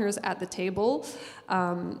equal partners at the table,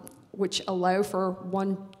 which allow for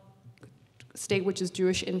one state which is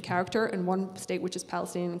Jewish in character and one state which is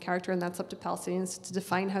Palestinian in character, and that's up to Palestinians to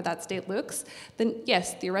define how that state looks, then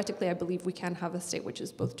yes, theoretically I believe we can have a state which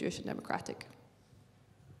is both Jewish and democratic.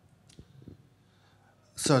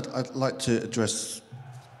 So I'd like to address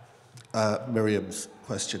Miriam's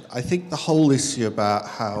question. I think the whole issue about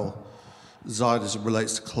how Zionism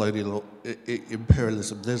relates to colonial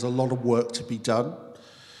imperialism, there's a lot of work to be done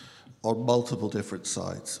on multiple different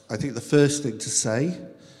sides. I think the first thing to say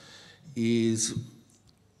is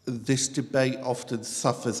this debate often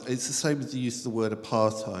suffers, it's the same as the use of the word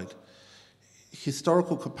apartheid.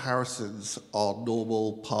 Historical comparisons are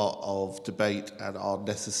normal part of debate and are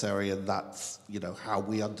necessary, and that's, you know, how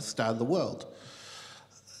we understand the world.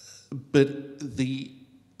 But the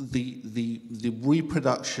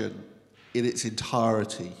reproduction in its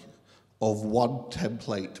entirety of one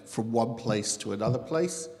template from one place to another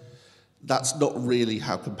place, that's not really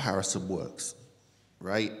how comparison works.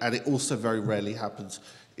 Right? And it also very rarely happens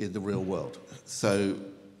in the real world. So,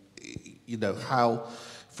 you know, how,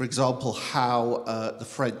 for example, how the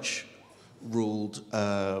French ruled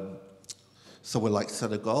somewhere like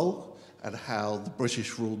Senegal and how the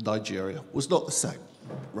British ruled Nigeria was not the same,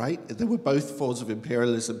 right? They were both forms of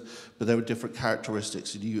imperialism, but there were different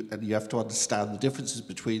characteristics, and you have to understand the differences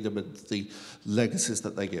between them and the legacies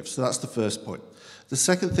that they give. So that's the first point. The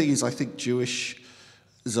second thing is, I think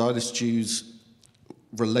Zionist Jews'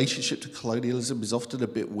 relationship to colonialism is often a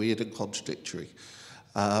bit weird and contradictory.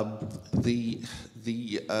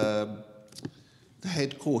 the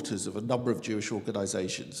headquarters of a number of Jewish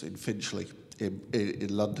organisations in Finchley, in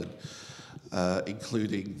London,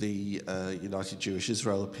 including the United Jewish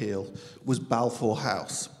Israel Appeal, was Balfour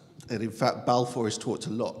House. And in fact, Balfour is taught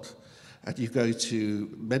a lot. And you go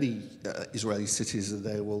to many Israeli cities, and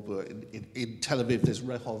there will be, in Tel Aviv, there's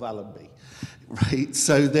Rehov Allenby, right?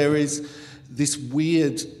 So there is this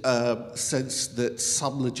weird sense that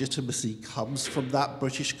some legitimacy comes from that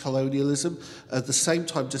British colonialism, at the same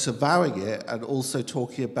time disavowing it and also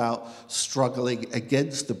talking about struggling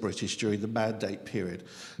against the British during the Mandate period.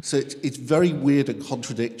 So it's very weird and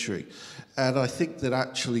contradictory. And I think that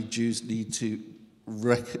actually Jews need to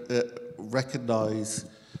recognize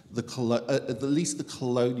at least the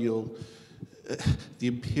colonial, the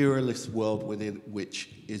imperialist world within which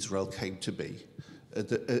Israel came to be, at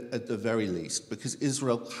the very least, because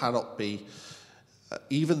Israel cannot be,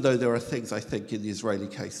 even though there are things, I think, in the Israeli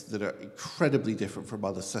case that are incredibly different from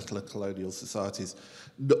other settler colonial societies,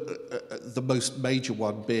 the most major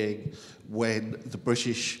one being when the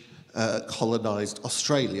British colonized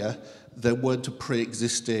Australia, there weren't a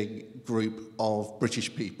pre-existing group of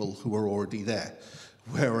British people who were already there,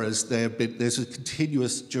 whereas there's a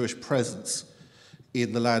continuous Jewish presence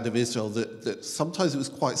in the land of Israel that sometimes it was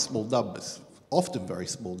quite small numbers, often very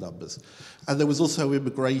small numbers. And there was also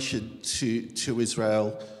immigration to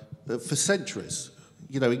Israel for centuries,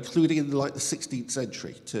 including in the 16th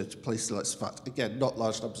century to places like Sfat. Again, not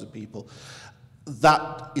large numbers of people.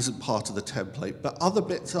 That isn't part of the template, but other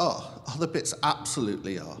bits are. Other bits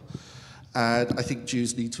absolutely are. And I think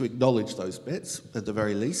Jews need to acknowledge those bits, at the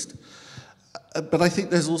very least. But I think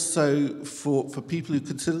there's also, for people who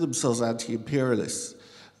consider themselves anti-imperialists,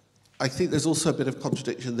 I think there's also a bit of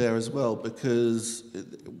contradiction there as well, because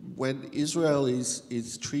when Israel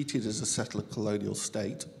is treated as a settler colonial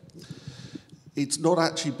state, it's not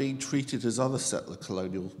actually being treated as other settler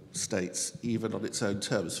colonial states, even on its own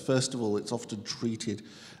terms. First of all, it's often treated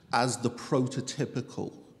as the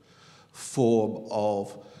prototypical form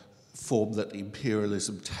that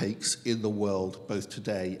imperialism takes in the world, both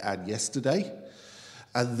today and yesterday.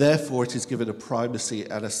 And therefore, it is given a primacy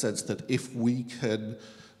and a sense that if we can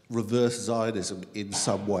reverse Zionism in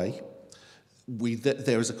some way,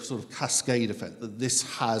 there is a sort of cascade effect, that this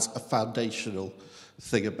has a foundational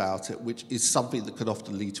thing about it, which is something that can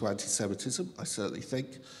often lead to anti-Semitism, I certainly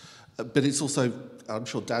think. But it's also, I'm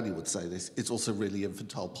sure Danny would say this, it's also really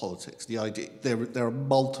infantile politics. The idea, there are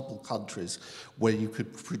multiple countries where you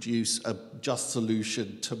could produce a just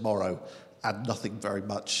solution tomorrow and nothing very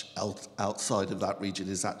much outside of that region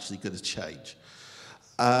is actually going to change.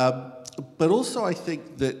 But also I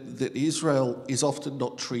think that Israel is often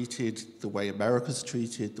not treated the way America's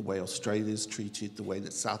treated, the way Australia's treated, the way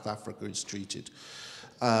that South Africa is treated,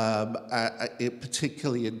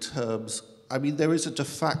 particularly in terms, I mean, there is a de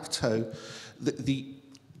facto,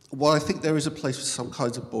 well, I think there is a place for some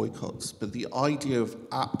kinds of boycotts, but the idea of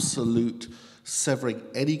absolute severing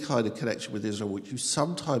any kind of connection with Israel, which you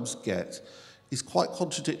sometimes get, is quite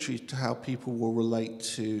contradictory to how people will relate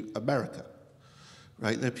to America,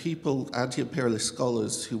 right? There are people, anti-imperialist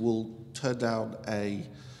scholars, who will turn down an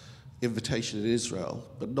invitation in Israel,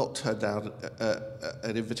 but not turn down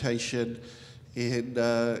an invitation in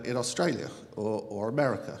Australia or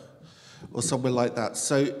America, or somewhere like that.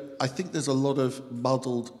 So I think there's a lot of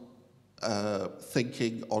muddled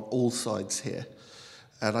thinking on all sides here.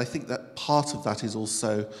 And I think that part of that is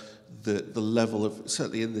also the level of,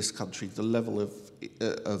 certainly in this country, the level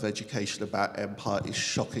of education about empire is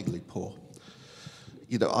shockingly poor.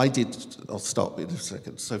 I'll start in a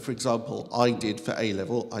second. So for example, I did for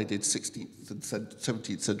A-level, I did 16th and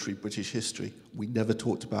 17th century British history. We never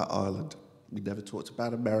talked about Ireland. We never talked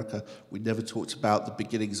about America. We never talked about the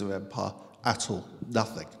beginnings of empire at all.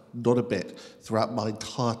 Nothing. Not a bit. Throughout my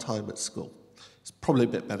entire time at school. It's probably a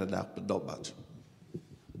bit better now, but not much.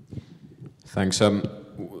 Thanks.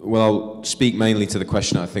 Well, I'll speak mainly to the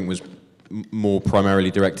question I think was more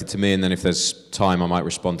primarily directed to me, and then if there's time, I might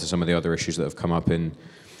respond to some of the other issues that have come up in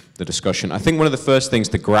the discussion. I think one of the first things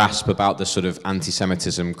to grasp about the sort of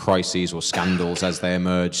anti-Semitism crises or scandals as they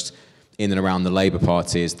emerged in and around the Labour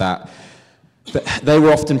Party is that they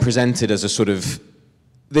were often presented as a sort of,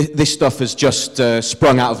 this stuff has just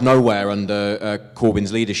sprung out of nowhere under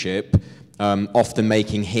Corbyn's leadership, often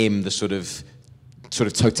making him the sort of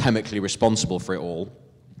totemically responsible for it all.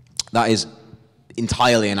 That is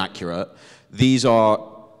entirely inaccurate. These are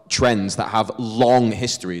trends that have long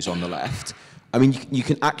histories on the left. I mean, you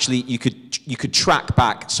could track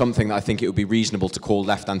back something that I think it would be reasonable to call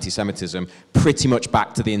left anti-Semitism pretty much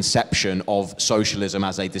back to the inception of socialism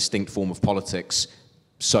as a distinct form of politics,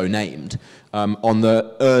 so named. On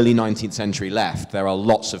the early 19th century left, there are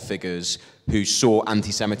lots of figures who saw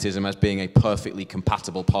anti-Semitism as being a perfectly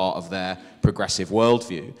compatible part of their progressive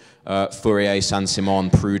worldview. Fourier, Saint-Simon,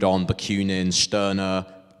 Proudhon, Bakunin, Stirner,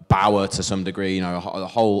 Bauer to some degree, you know, a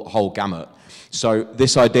whole gamut. So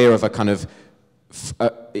this idea of a kind of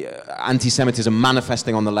anti-Semitism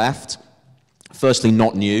manifesting on the left, firstly,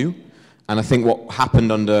 not new. And I think what happened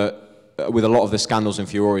with a lot of the scandals and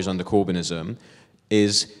furores under Corbynism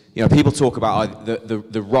is, you know, people talk about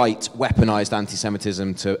the right weaponized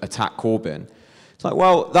anti-Semitism to attack Corbyn. It's like,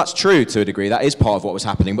 well, that's true to a degree. That is part of what was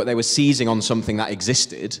happening, but they were seizing on something that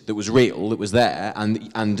existed, that was real, that was there,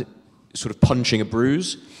 and sort of punching a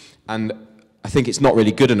bruise. And I think it's not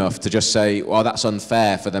really good enough to just say, well, that's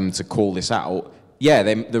unfair for them to call this out. Yeah,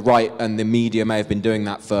 the right and the media may have been doing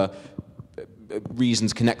that for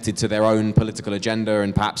reasons connected to their own political agenda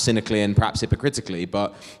and perhaps cynically and perhaps hypocritically,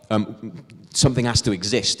 but something has to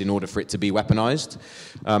exist in order for it to be weaponized.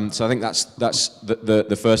 So I think that's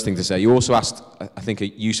the first thing to say. You also asked, I think, a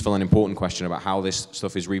useful and important question about how this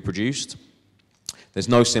stuff is reproduced. There's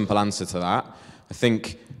no simple answer to that. I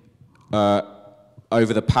think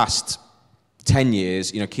over the past 10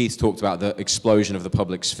 years, you know, Keith talked about the explosion of the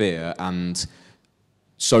public sphere, and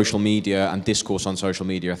social media and discourse on social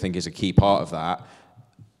media, I think, is a key part of that.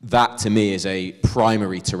 That, to me, is a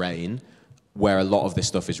primary terrain where a lot of this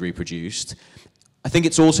stuff is reproduced. I think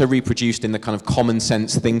it's also reproduced in the kind of common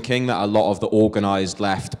sense thinking that a lot of the organized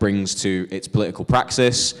left brings to its political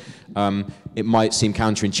praxis. It might seem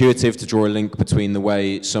counterintuitive to draw a link between the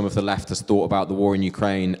way some of the left has thought about the war in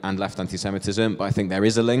Ukraine and left anti-Semitism, but I think there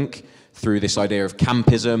is a link through this idea of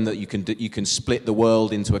campism, that you can split the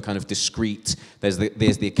world into a kind of discrete, there's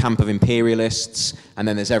the camp of imperialists, and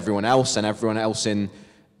then there's everyone else, and everyone else in,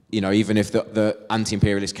 you know, even if the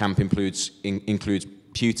anti-imperialist camp includes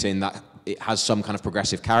Putin, that it has some kind of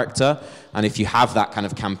progressive character. And if you have that kind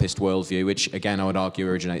of campist worldview, which again I would argue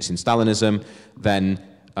originates in Stalinism, then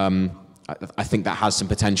I think that has some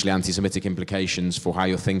potentially anti-Semitic implications for how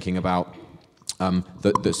you're thinking about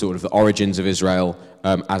the sort of the origins of Israel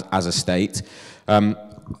as a state. I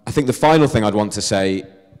think the final thing I'd want to say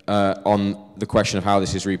on the question of how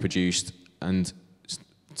this is reproduced, and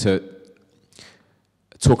to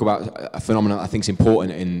talk about a phenomenon I think is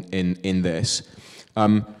important in this.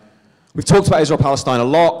 We've talked about Israel-Palestine a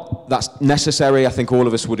lot. That's necessary. I think all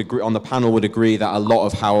of us would agree, on the panel would agree, that a lot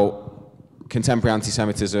of how contemporary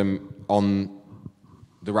anti-Semitism on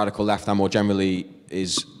the radical left and more generally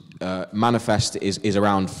is manifest is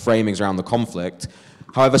around framings around the conflict.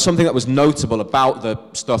 However, something that was notable about the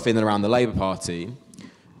stuff in and around the Labour Party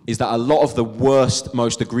is that a lot of the worst,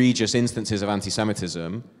 most egregious instances of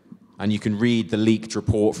anti-Semitism, and you can read the leaked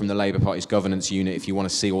report from the Labour Party's governance unit if you want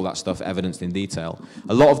to see all that stuff evidenced in detail,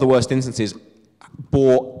 a lot of the worst instances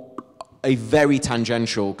bore a very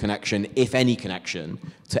tangential connection, if any connection,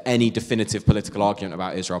 to any definitive political argument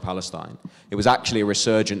about Israel-Palestine. It was actually a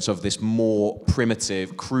resurgence of this more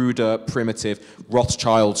primitive, cruder, primitive,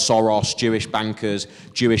 Rothschild, Soros, Jewish bankers,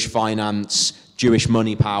 Jewish finance, Jewish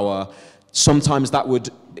money power. Sometimes that would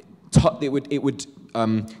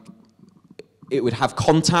have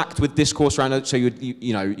contact with discourse around it. So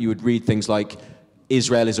you would read things like,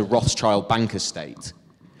 Israel is a Rothschild banker state.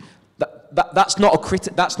 That's not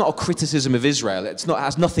a criticism of Israel. It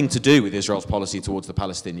has nothing to do with Israel's policy towards the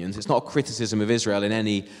Palestinians. It's not a criticism of Israel in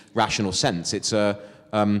any rational sense. It's a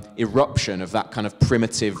eruption of that kind of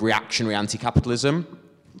primitive reactionary anti-capitalism.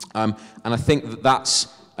 And I think that's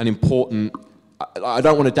an important. I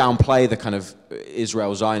don't want to downplay the kind of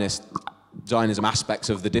Zionism aspects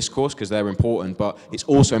of the discourse, because they're important, but it's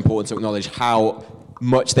also important to acknowledge how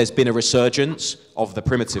much there's been a resurgence of the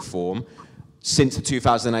primitive form since the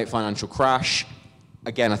 2008 financial crash.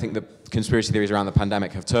 Again, I think the conspiracy theories around the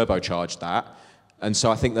pandemic have turbocharged that. And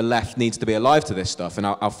so I think the left needs to be alive to this stuff. And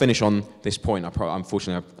I'll finish on this point.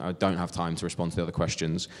 Unfortunately, I don't have time to respond to the other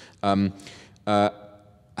questions. I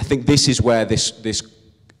think this is where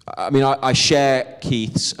I share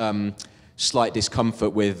Keith's slight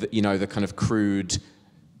discomfort with, the kind of crude,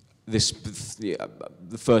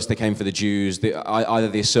 the first they came for the Jews, either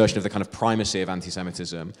the assertion of the kind of primacy of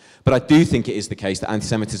anti-Semitism. But I do think it is the case that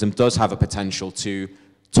anti-Semitism does have a potential to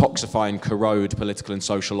toxify and corrode political and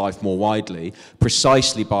social life more widely,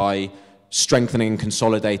 precisely by strengthening and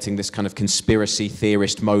consolidating this kind of conspiracy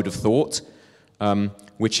theorist mode of thought,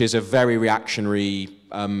 which is a very reactionary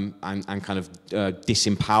and kind of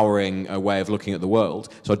disempowering way of looking at the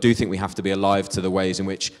world. So I do think we have to be alive to the ways in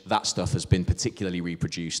which that stuff has been particularly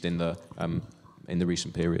reproduced in the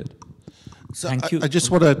recent period. So Thank you. I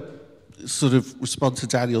just want to sort of respond to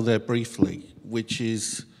Daniel there briefly, which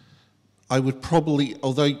is, I would probably,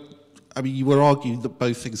 although I mean, you were arguing that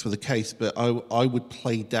both things were the case, but I would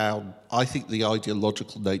play down, I think, the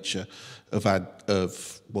ideological nature of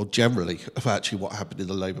generally, of actually what happened in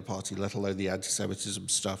the Labour Party, let alone the anti-Semitism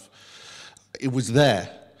stuff. It was there.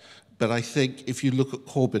 But I think if you look at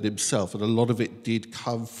Corbyn himself, and a lot of it did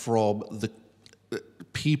come from the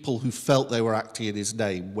people who felt they were acting in his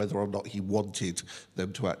name, whether or not he wanted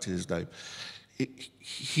them to act in his name.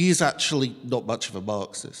 He is actually not much of a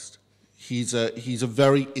Marxist. He's a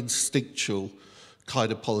very instinctual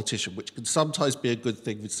kind of politician, which can sometimes be a good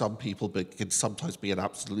thing with some people, but can sometimes be an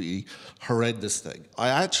absolutely horrendous thing. I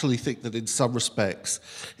actually think that in some respects,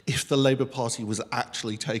 if the Labour Party was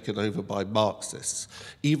actually taken over by Marxists,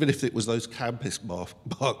 even if it was those campus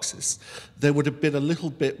Marxists, there would have been a little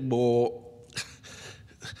bit more.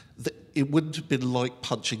 It wouldn't have been like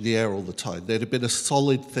punching the air all the time. There'd have been a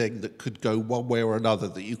solid thing that could go one way or another,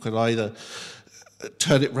 that you could either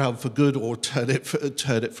turn it round for good or turn it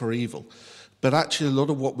for evil. But actually, a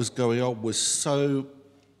lot of what was going on was so,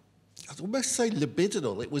 I'd almost say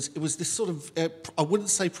libidinal. It was this sort of, I wouldn't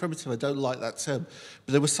say primitive, I don't like that term,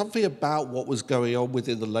 but there was something about what was going on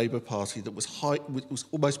within the Labour Party that was was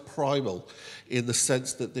almost primal, in the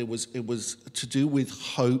sense that it was to do with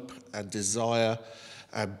hope and desire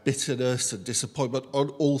and bitterness and disappointment on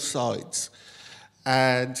all sides.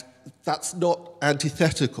 And that's not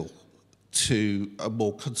antithetical to a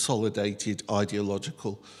more consolidated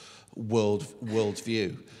ideological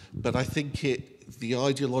worldview. But I think the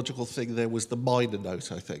ideological thing there was the minor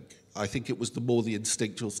note, I think. I think it was the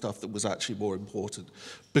instinctual stuff that was actually more important,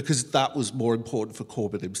 because that was more important for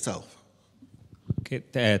Corbyn himself.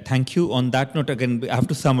 Okay, thank you. On that note, again, I have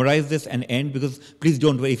to summarize this and end, because please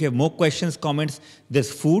don't worry. If you have more questions, comments,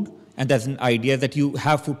 there's food, and there's an idea that you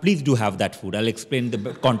have food. Please do have that food. I'll explain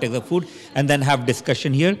the context of food and then have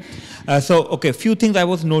discussion here. Okay, a few things I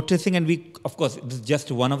was noticing, and of course, this is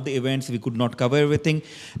just one of the events. We could not cover everything.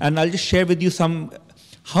 And I'll just share with you some.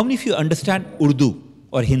 How many of you understand Urdu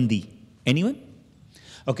or Hindi? Anyone?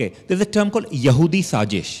 Okay, there's a term called Yahudi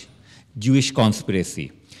Sajish, Jewish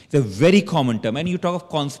conspiracy. It's a very common term. And you talk of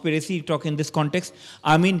conspiracy, you talk in this context.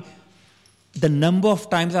 I mean, the number of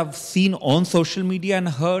times I've seen on social media and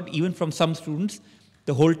heard even from some students,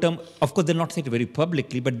 the whole term, of course, they'll not say it very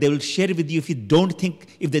publicly, but they will share with you if they don't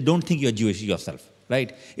think you're Jewish yourself,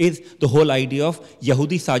 right? Is the whole idea of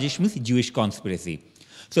Yahudi Sajish means Jewish conspiracy.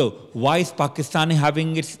 So why is Pakistan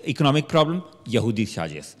having its economic problem? Yahudi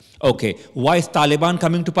Sajish. Okay, why is Taliban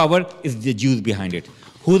coming to power? Is the Jews behind it.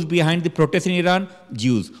 Who's behind the protests in Iran?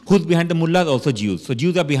 Jews. Who's behind the mullahs? Also Jews. So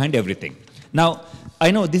Jews are behind everything. Now,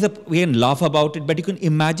 I know we can laugh about it, but you can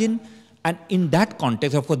imagine, and in that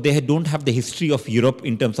context, of course, they don't have the history of Europe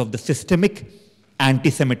in terms of the systemic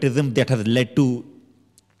anti-Semitism that has led to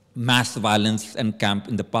mass violence and camp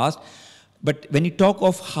in the past. But when you talk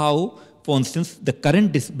of how, for instance, the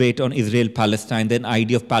current debate on Israel-Palestine, the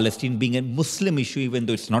idea of Palestine being a Muslim issue, even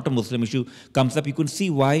though it's not a Muslim issue, comes up, you can see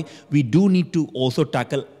why we do need to also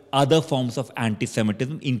tackle other forms of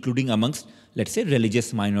anti-Semitism, including amongst, let's say,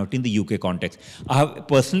 religious minority in the UK context. I have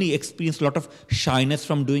personally experienced a lot of shyness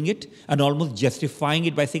from doing it and almost justifying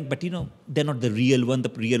it by saying, but they're not the real one. The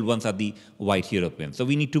real ones are the white Europeans. So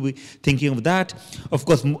we need to be thinking of that. Of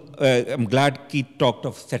course, I'm glad Keith talked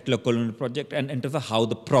of settler colonial project and in terms of how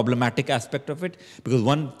the problematic aspect of it, because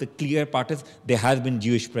the clear part is there has been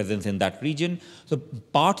Jewish presence in that region. So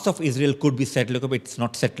parts of Israel could be settler, but it's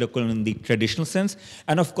not settler colonial in the traditional sense.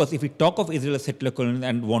 And of course, if we talk of Israel as settler colonial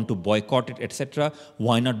and want to boycott it, etc.,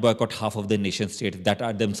 why not boycott half of the nation states that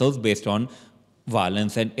are themselves based on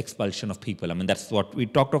violence and expulsion of people? I mean, that's what we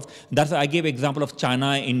talked of. That's I gave example of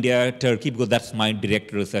China, India, Turkey, because that's my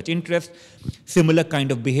direct research interest. Similar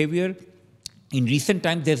kind of behavior. In recent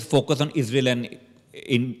times, there's focus on Israel and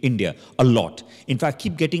in India a lot. In fact, I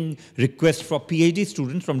keep getting requests for PhD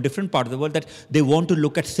students from different parts of the world that they want to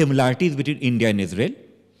look at similarities between India and Israel.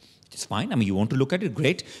 It's fine. I mean, you want to look at it,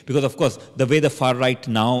 great. Because, of course, the way the far right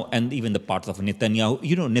now and even the parts of Netanyahu,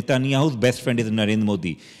 Netanyahu's best friend is Narendra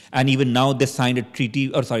Modi. And even now they signed a treaty,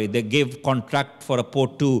 they gave contract for a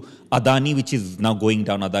port to Adani, which is now going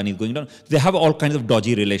down. Adani is going down. They have all kinds of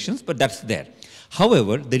dodgy relations, but that's there.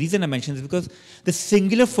 However, the reason I mention this is because the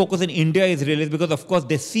singular focus in India, Israel is because, of course,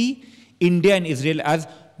 they see India and Israel as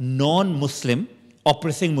non-Muslim,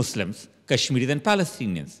 oppressing Muslims, Kashmiris and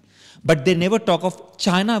Palestinians. But they never talk of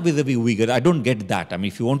China vis-a-vis Uyghurs. I don't get that. I mean,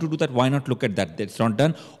 if you want to do that, why not look at that? That's not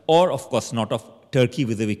done. Or, of course, not of Turkey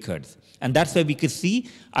vis-a-vis Kurds. And that's where we could see,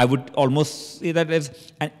 I would almost say that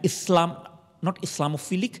as an not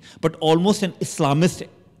Islamophilic, but almost an Islamist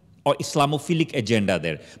or Islamophilic agenda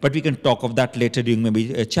there. But we can talk of that later during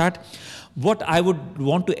maybe a chat. What I would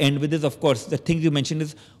want to end with is, of course, the thing you mentioned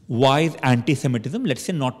is, why is anti-Semitism, let's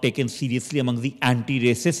say, not taken seriously among the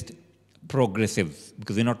anti-racist progressives?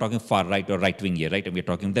 Because we're not talking far right or right wing here, right? And we're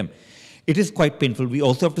talking them. It is quite painful. We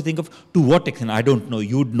also have to think of to what extent, I don't know,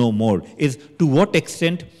 you'd know more, is to what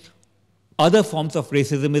extent other forms of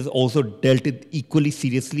racism is also dealt with equally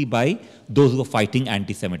seriously by those who are fighting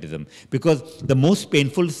anti-Semitism. Because the most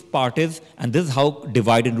painful part is, and this is how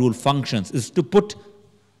divide and rule functions, is to put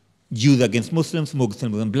Jews against Muslims,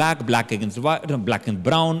 Muslims against black, black against white, black and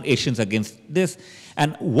brown, Asians against this.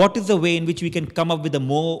 And what is the way in which we can come up with a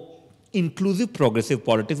more inclusive progressive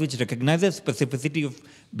politics which recognizes specificity of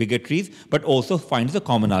bigotries but also finds the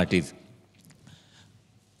commonalities?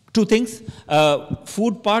 Two things,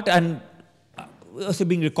 food part and also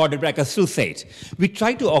being recorded, but I can still say it. We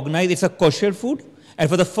try to organize, it's a kosher food, and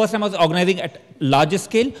for the first time I was organizing at larger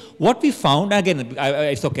scale. What we found, again,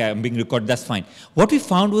 it's okay, I'm being recorded, that's fine. What we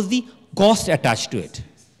found was the cost attached to it.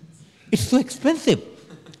 It's so expensive.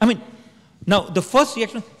 I mean, now the first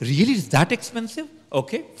reaction, really is that expensive?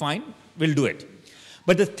 Okay, fine, we'll do it.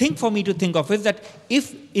 But the thing for me to think of is that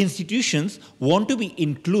if institutions want to be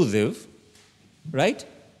inclusive, right,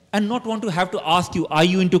 and not want to have to ask you, are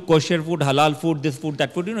you into kosher food, halal food, this food,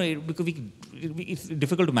 that food, you know, because it's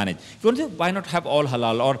difficult to manage. If you want to say, why not have all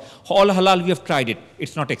halal, or all halal, we have tried it,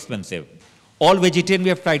 it's not expensive. All vegetarian, we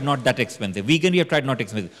have tried, not that expensive. Vegan, we have tried, not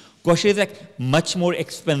expensive. Kosher is like much more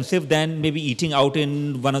expensive than maybe eating out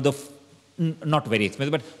in one of the, not very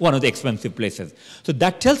expensive, but one of the expensive places. So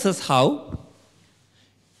that tells us how,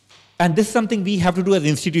 and this is something we have to do as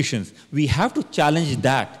institutions. We have to challenge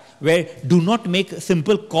that, where do not make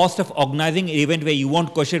simple cost of organizing an event where you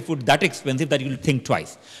want kosher food that expensive that you'll think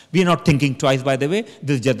twice. We are not thinking twice, by the way.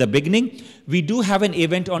 This is just the beginning. We do have an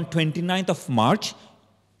event on 29th of March.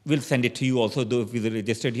 We'll send it to you also, though, if you're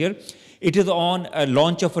registered here. It is on a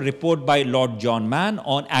launch of a report by Lord John Mann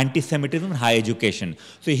on anti-Semitism in higher education.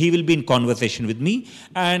 So he will be in conversation with me,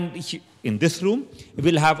 and in this room,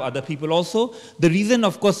 we'll have other people also. The reason,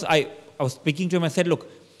 of course, I was speaking to him, I said, look,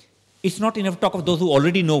 it's not enough to talk of those who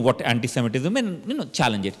already know what anti-Semitism and, you know,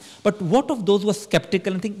 challenge it. But what of those who are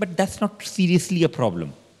skeptical and think, but that's not seriously a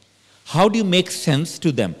problem? How do you make sense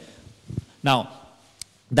to them? Now,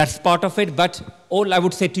 that's part of it, but all I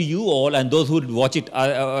would say to you all and those who would watch it,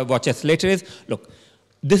 watch us later is, look,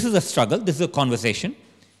 this is a struggle, this is a conversation.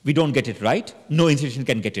 We don't get it right. No institution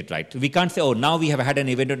can get it right. We can't say, oh, now we have had an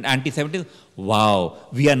event on anti-Semitism. Wow,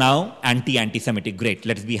 we are now anti-Semitic. Great,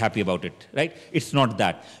 let's be happy about it, right? It's not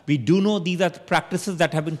that. We do know these are practices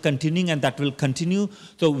that have been continuing and that will continue.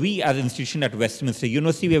 So we as an institution at Westminster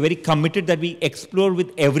University, we are very committed that we explore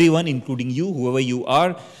with everyone, including you, whoever you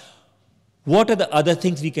are, what are the other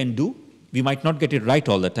things we can do? We might not get it right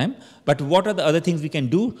all the time, but what are the other things we can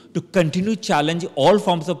do to continue to challenge all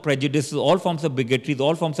forms of prejudices, all forms of bigotry,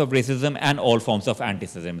 all forms of racism, and all forms of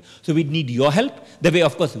anti-Semitism? So we need your help. The way,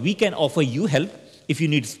 of course, we can offer you help if you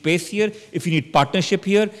need space here, if you need partnership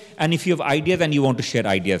here, and if you have ideas and you want to share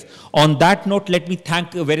ideas. On that note, let me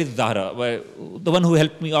thank, where is Zahra? The one who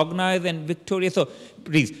helped me organize, and Victoria. So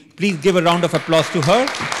please give a round of applause to her.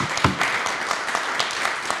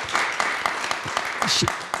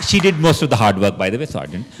 She did most of the hard work, by the way, so I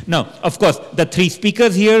didn't. Now, of course, the three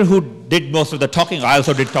speakers here who did most of the talking, I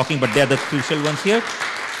also did talking, but they're the crucial ones here.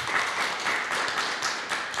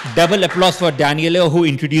 Double applause for Danielle, who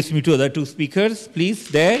introduced me to the other two speakers, please,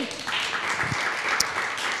 there.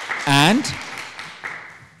 And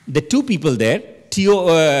the two people there, Theo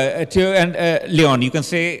and Leon, you can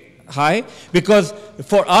say hi, because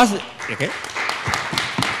for us, okay.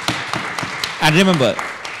 And remember,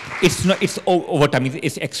 it's overtime,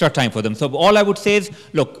 it's extra time for them. So all I would say is,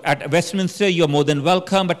 look, at Westminster, you're more than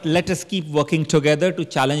welcome, but let us keep working together to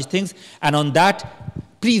challenge things. And on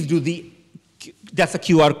that, please do that's a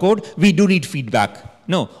QR code. We do need feedback.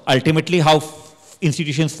 No, ultimately how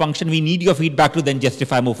institutions function, we need your feedback to then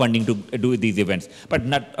justify more funding to do these events. But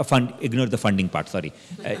not ignore the funding part, sorry.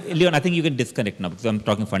 Leon, I think you can disconnect now because I'm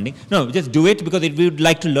talking funding. No, just do it because we would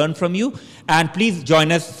like to learn from you. And please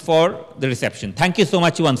join us for the reception. Thank you so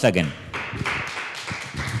much once again.